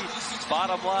SEC.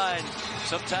 Bottom line,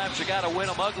 sometimes you got to win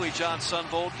them ugly, John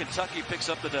Sunvold. Kentucky picks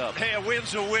up the dub. Hey, a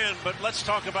win's a win, but let's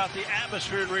talk about the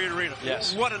atmosphere in Reed Arena.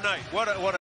 Yes. What a night. What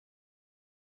a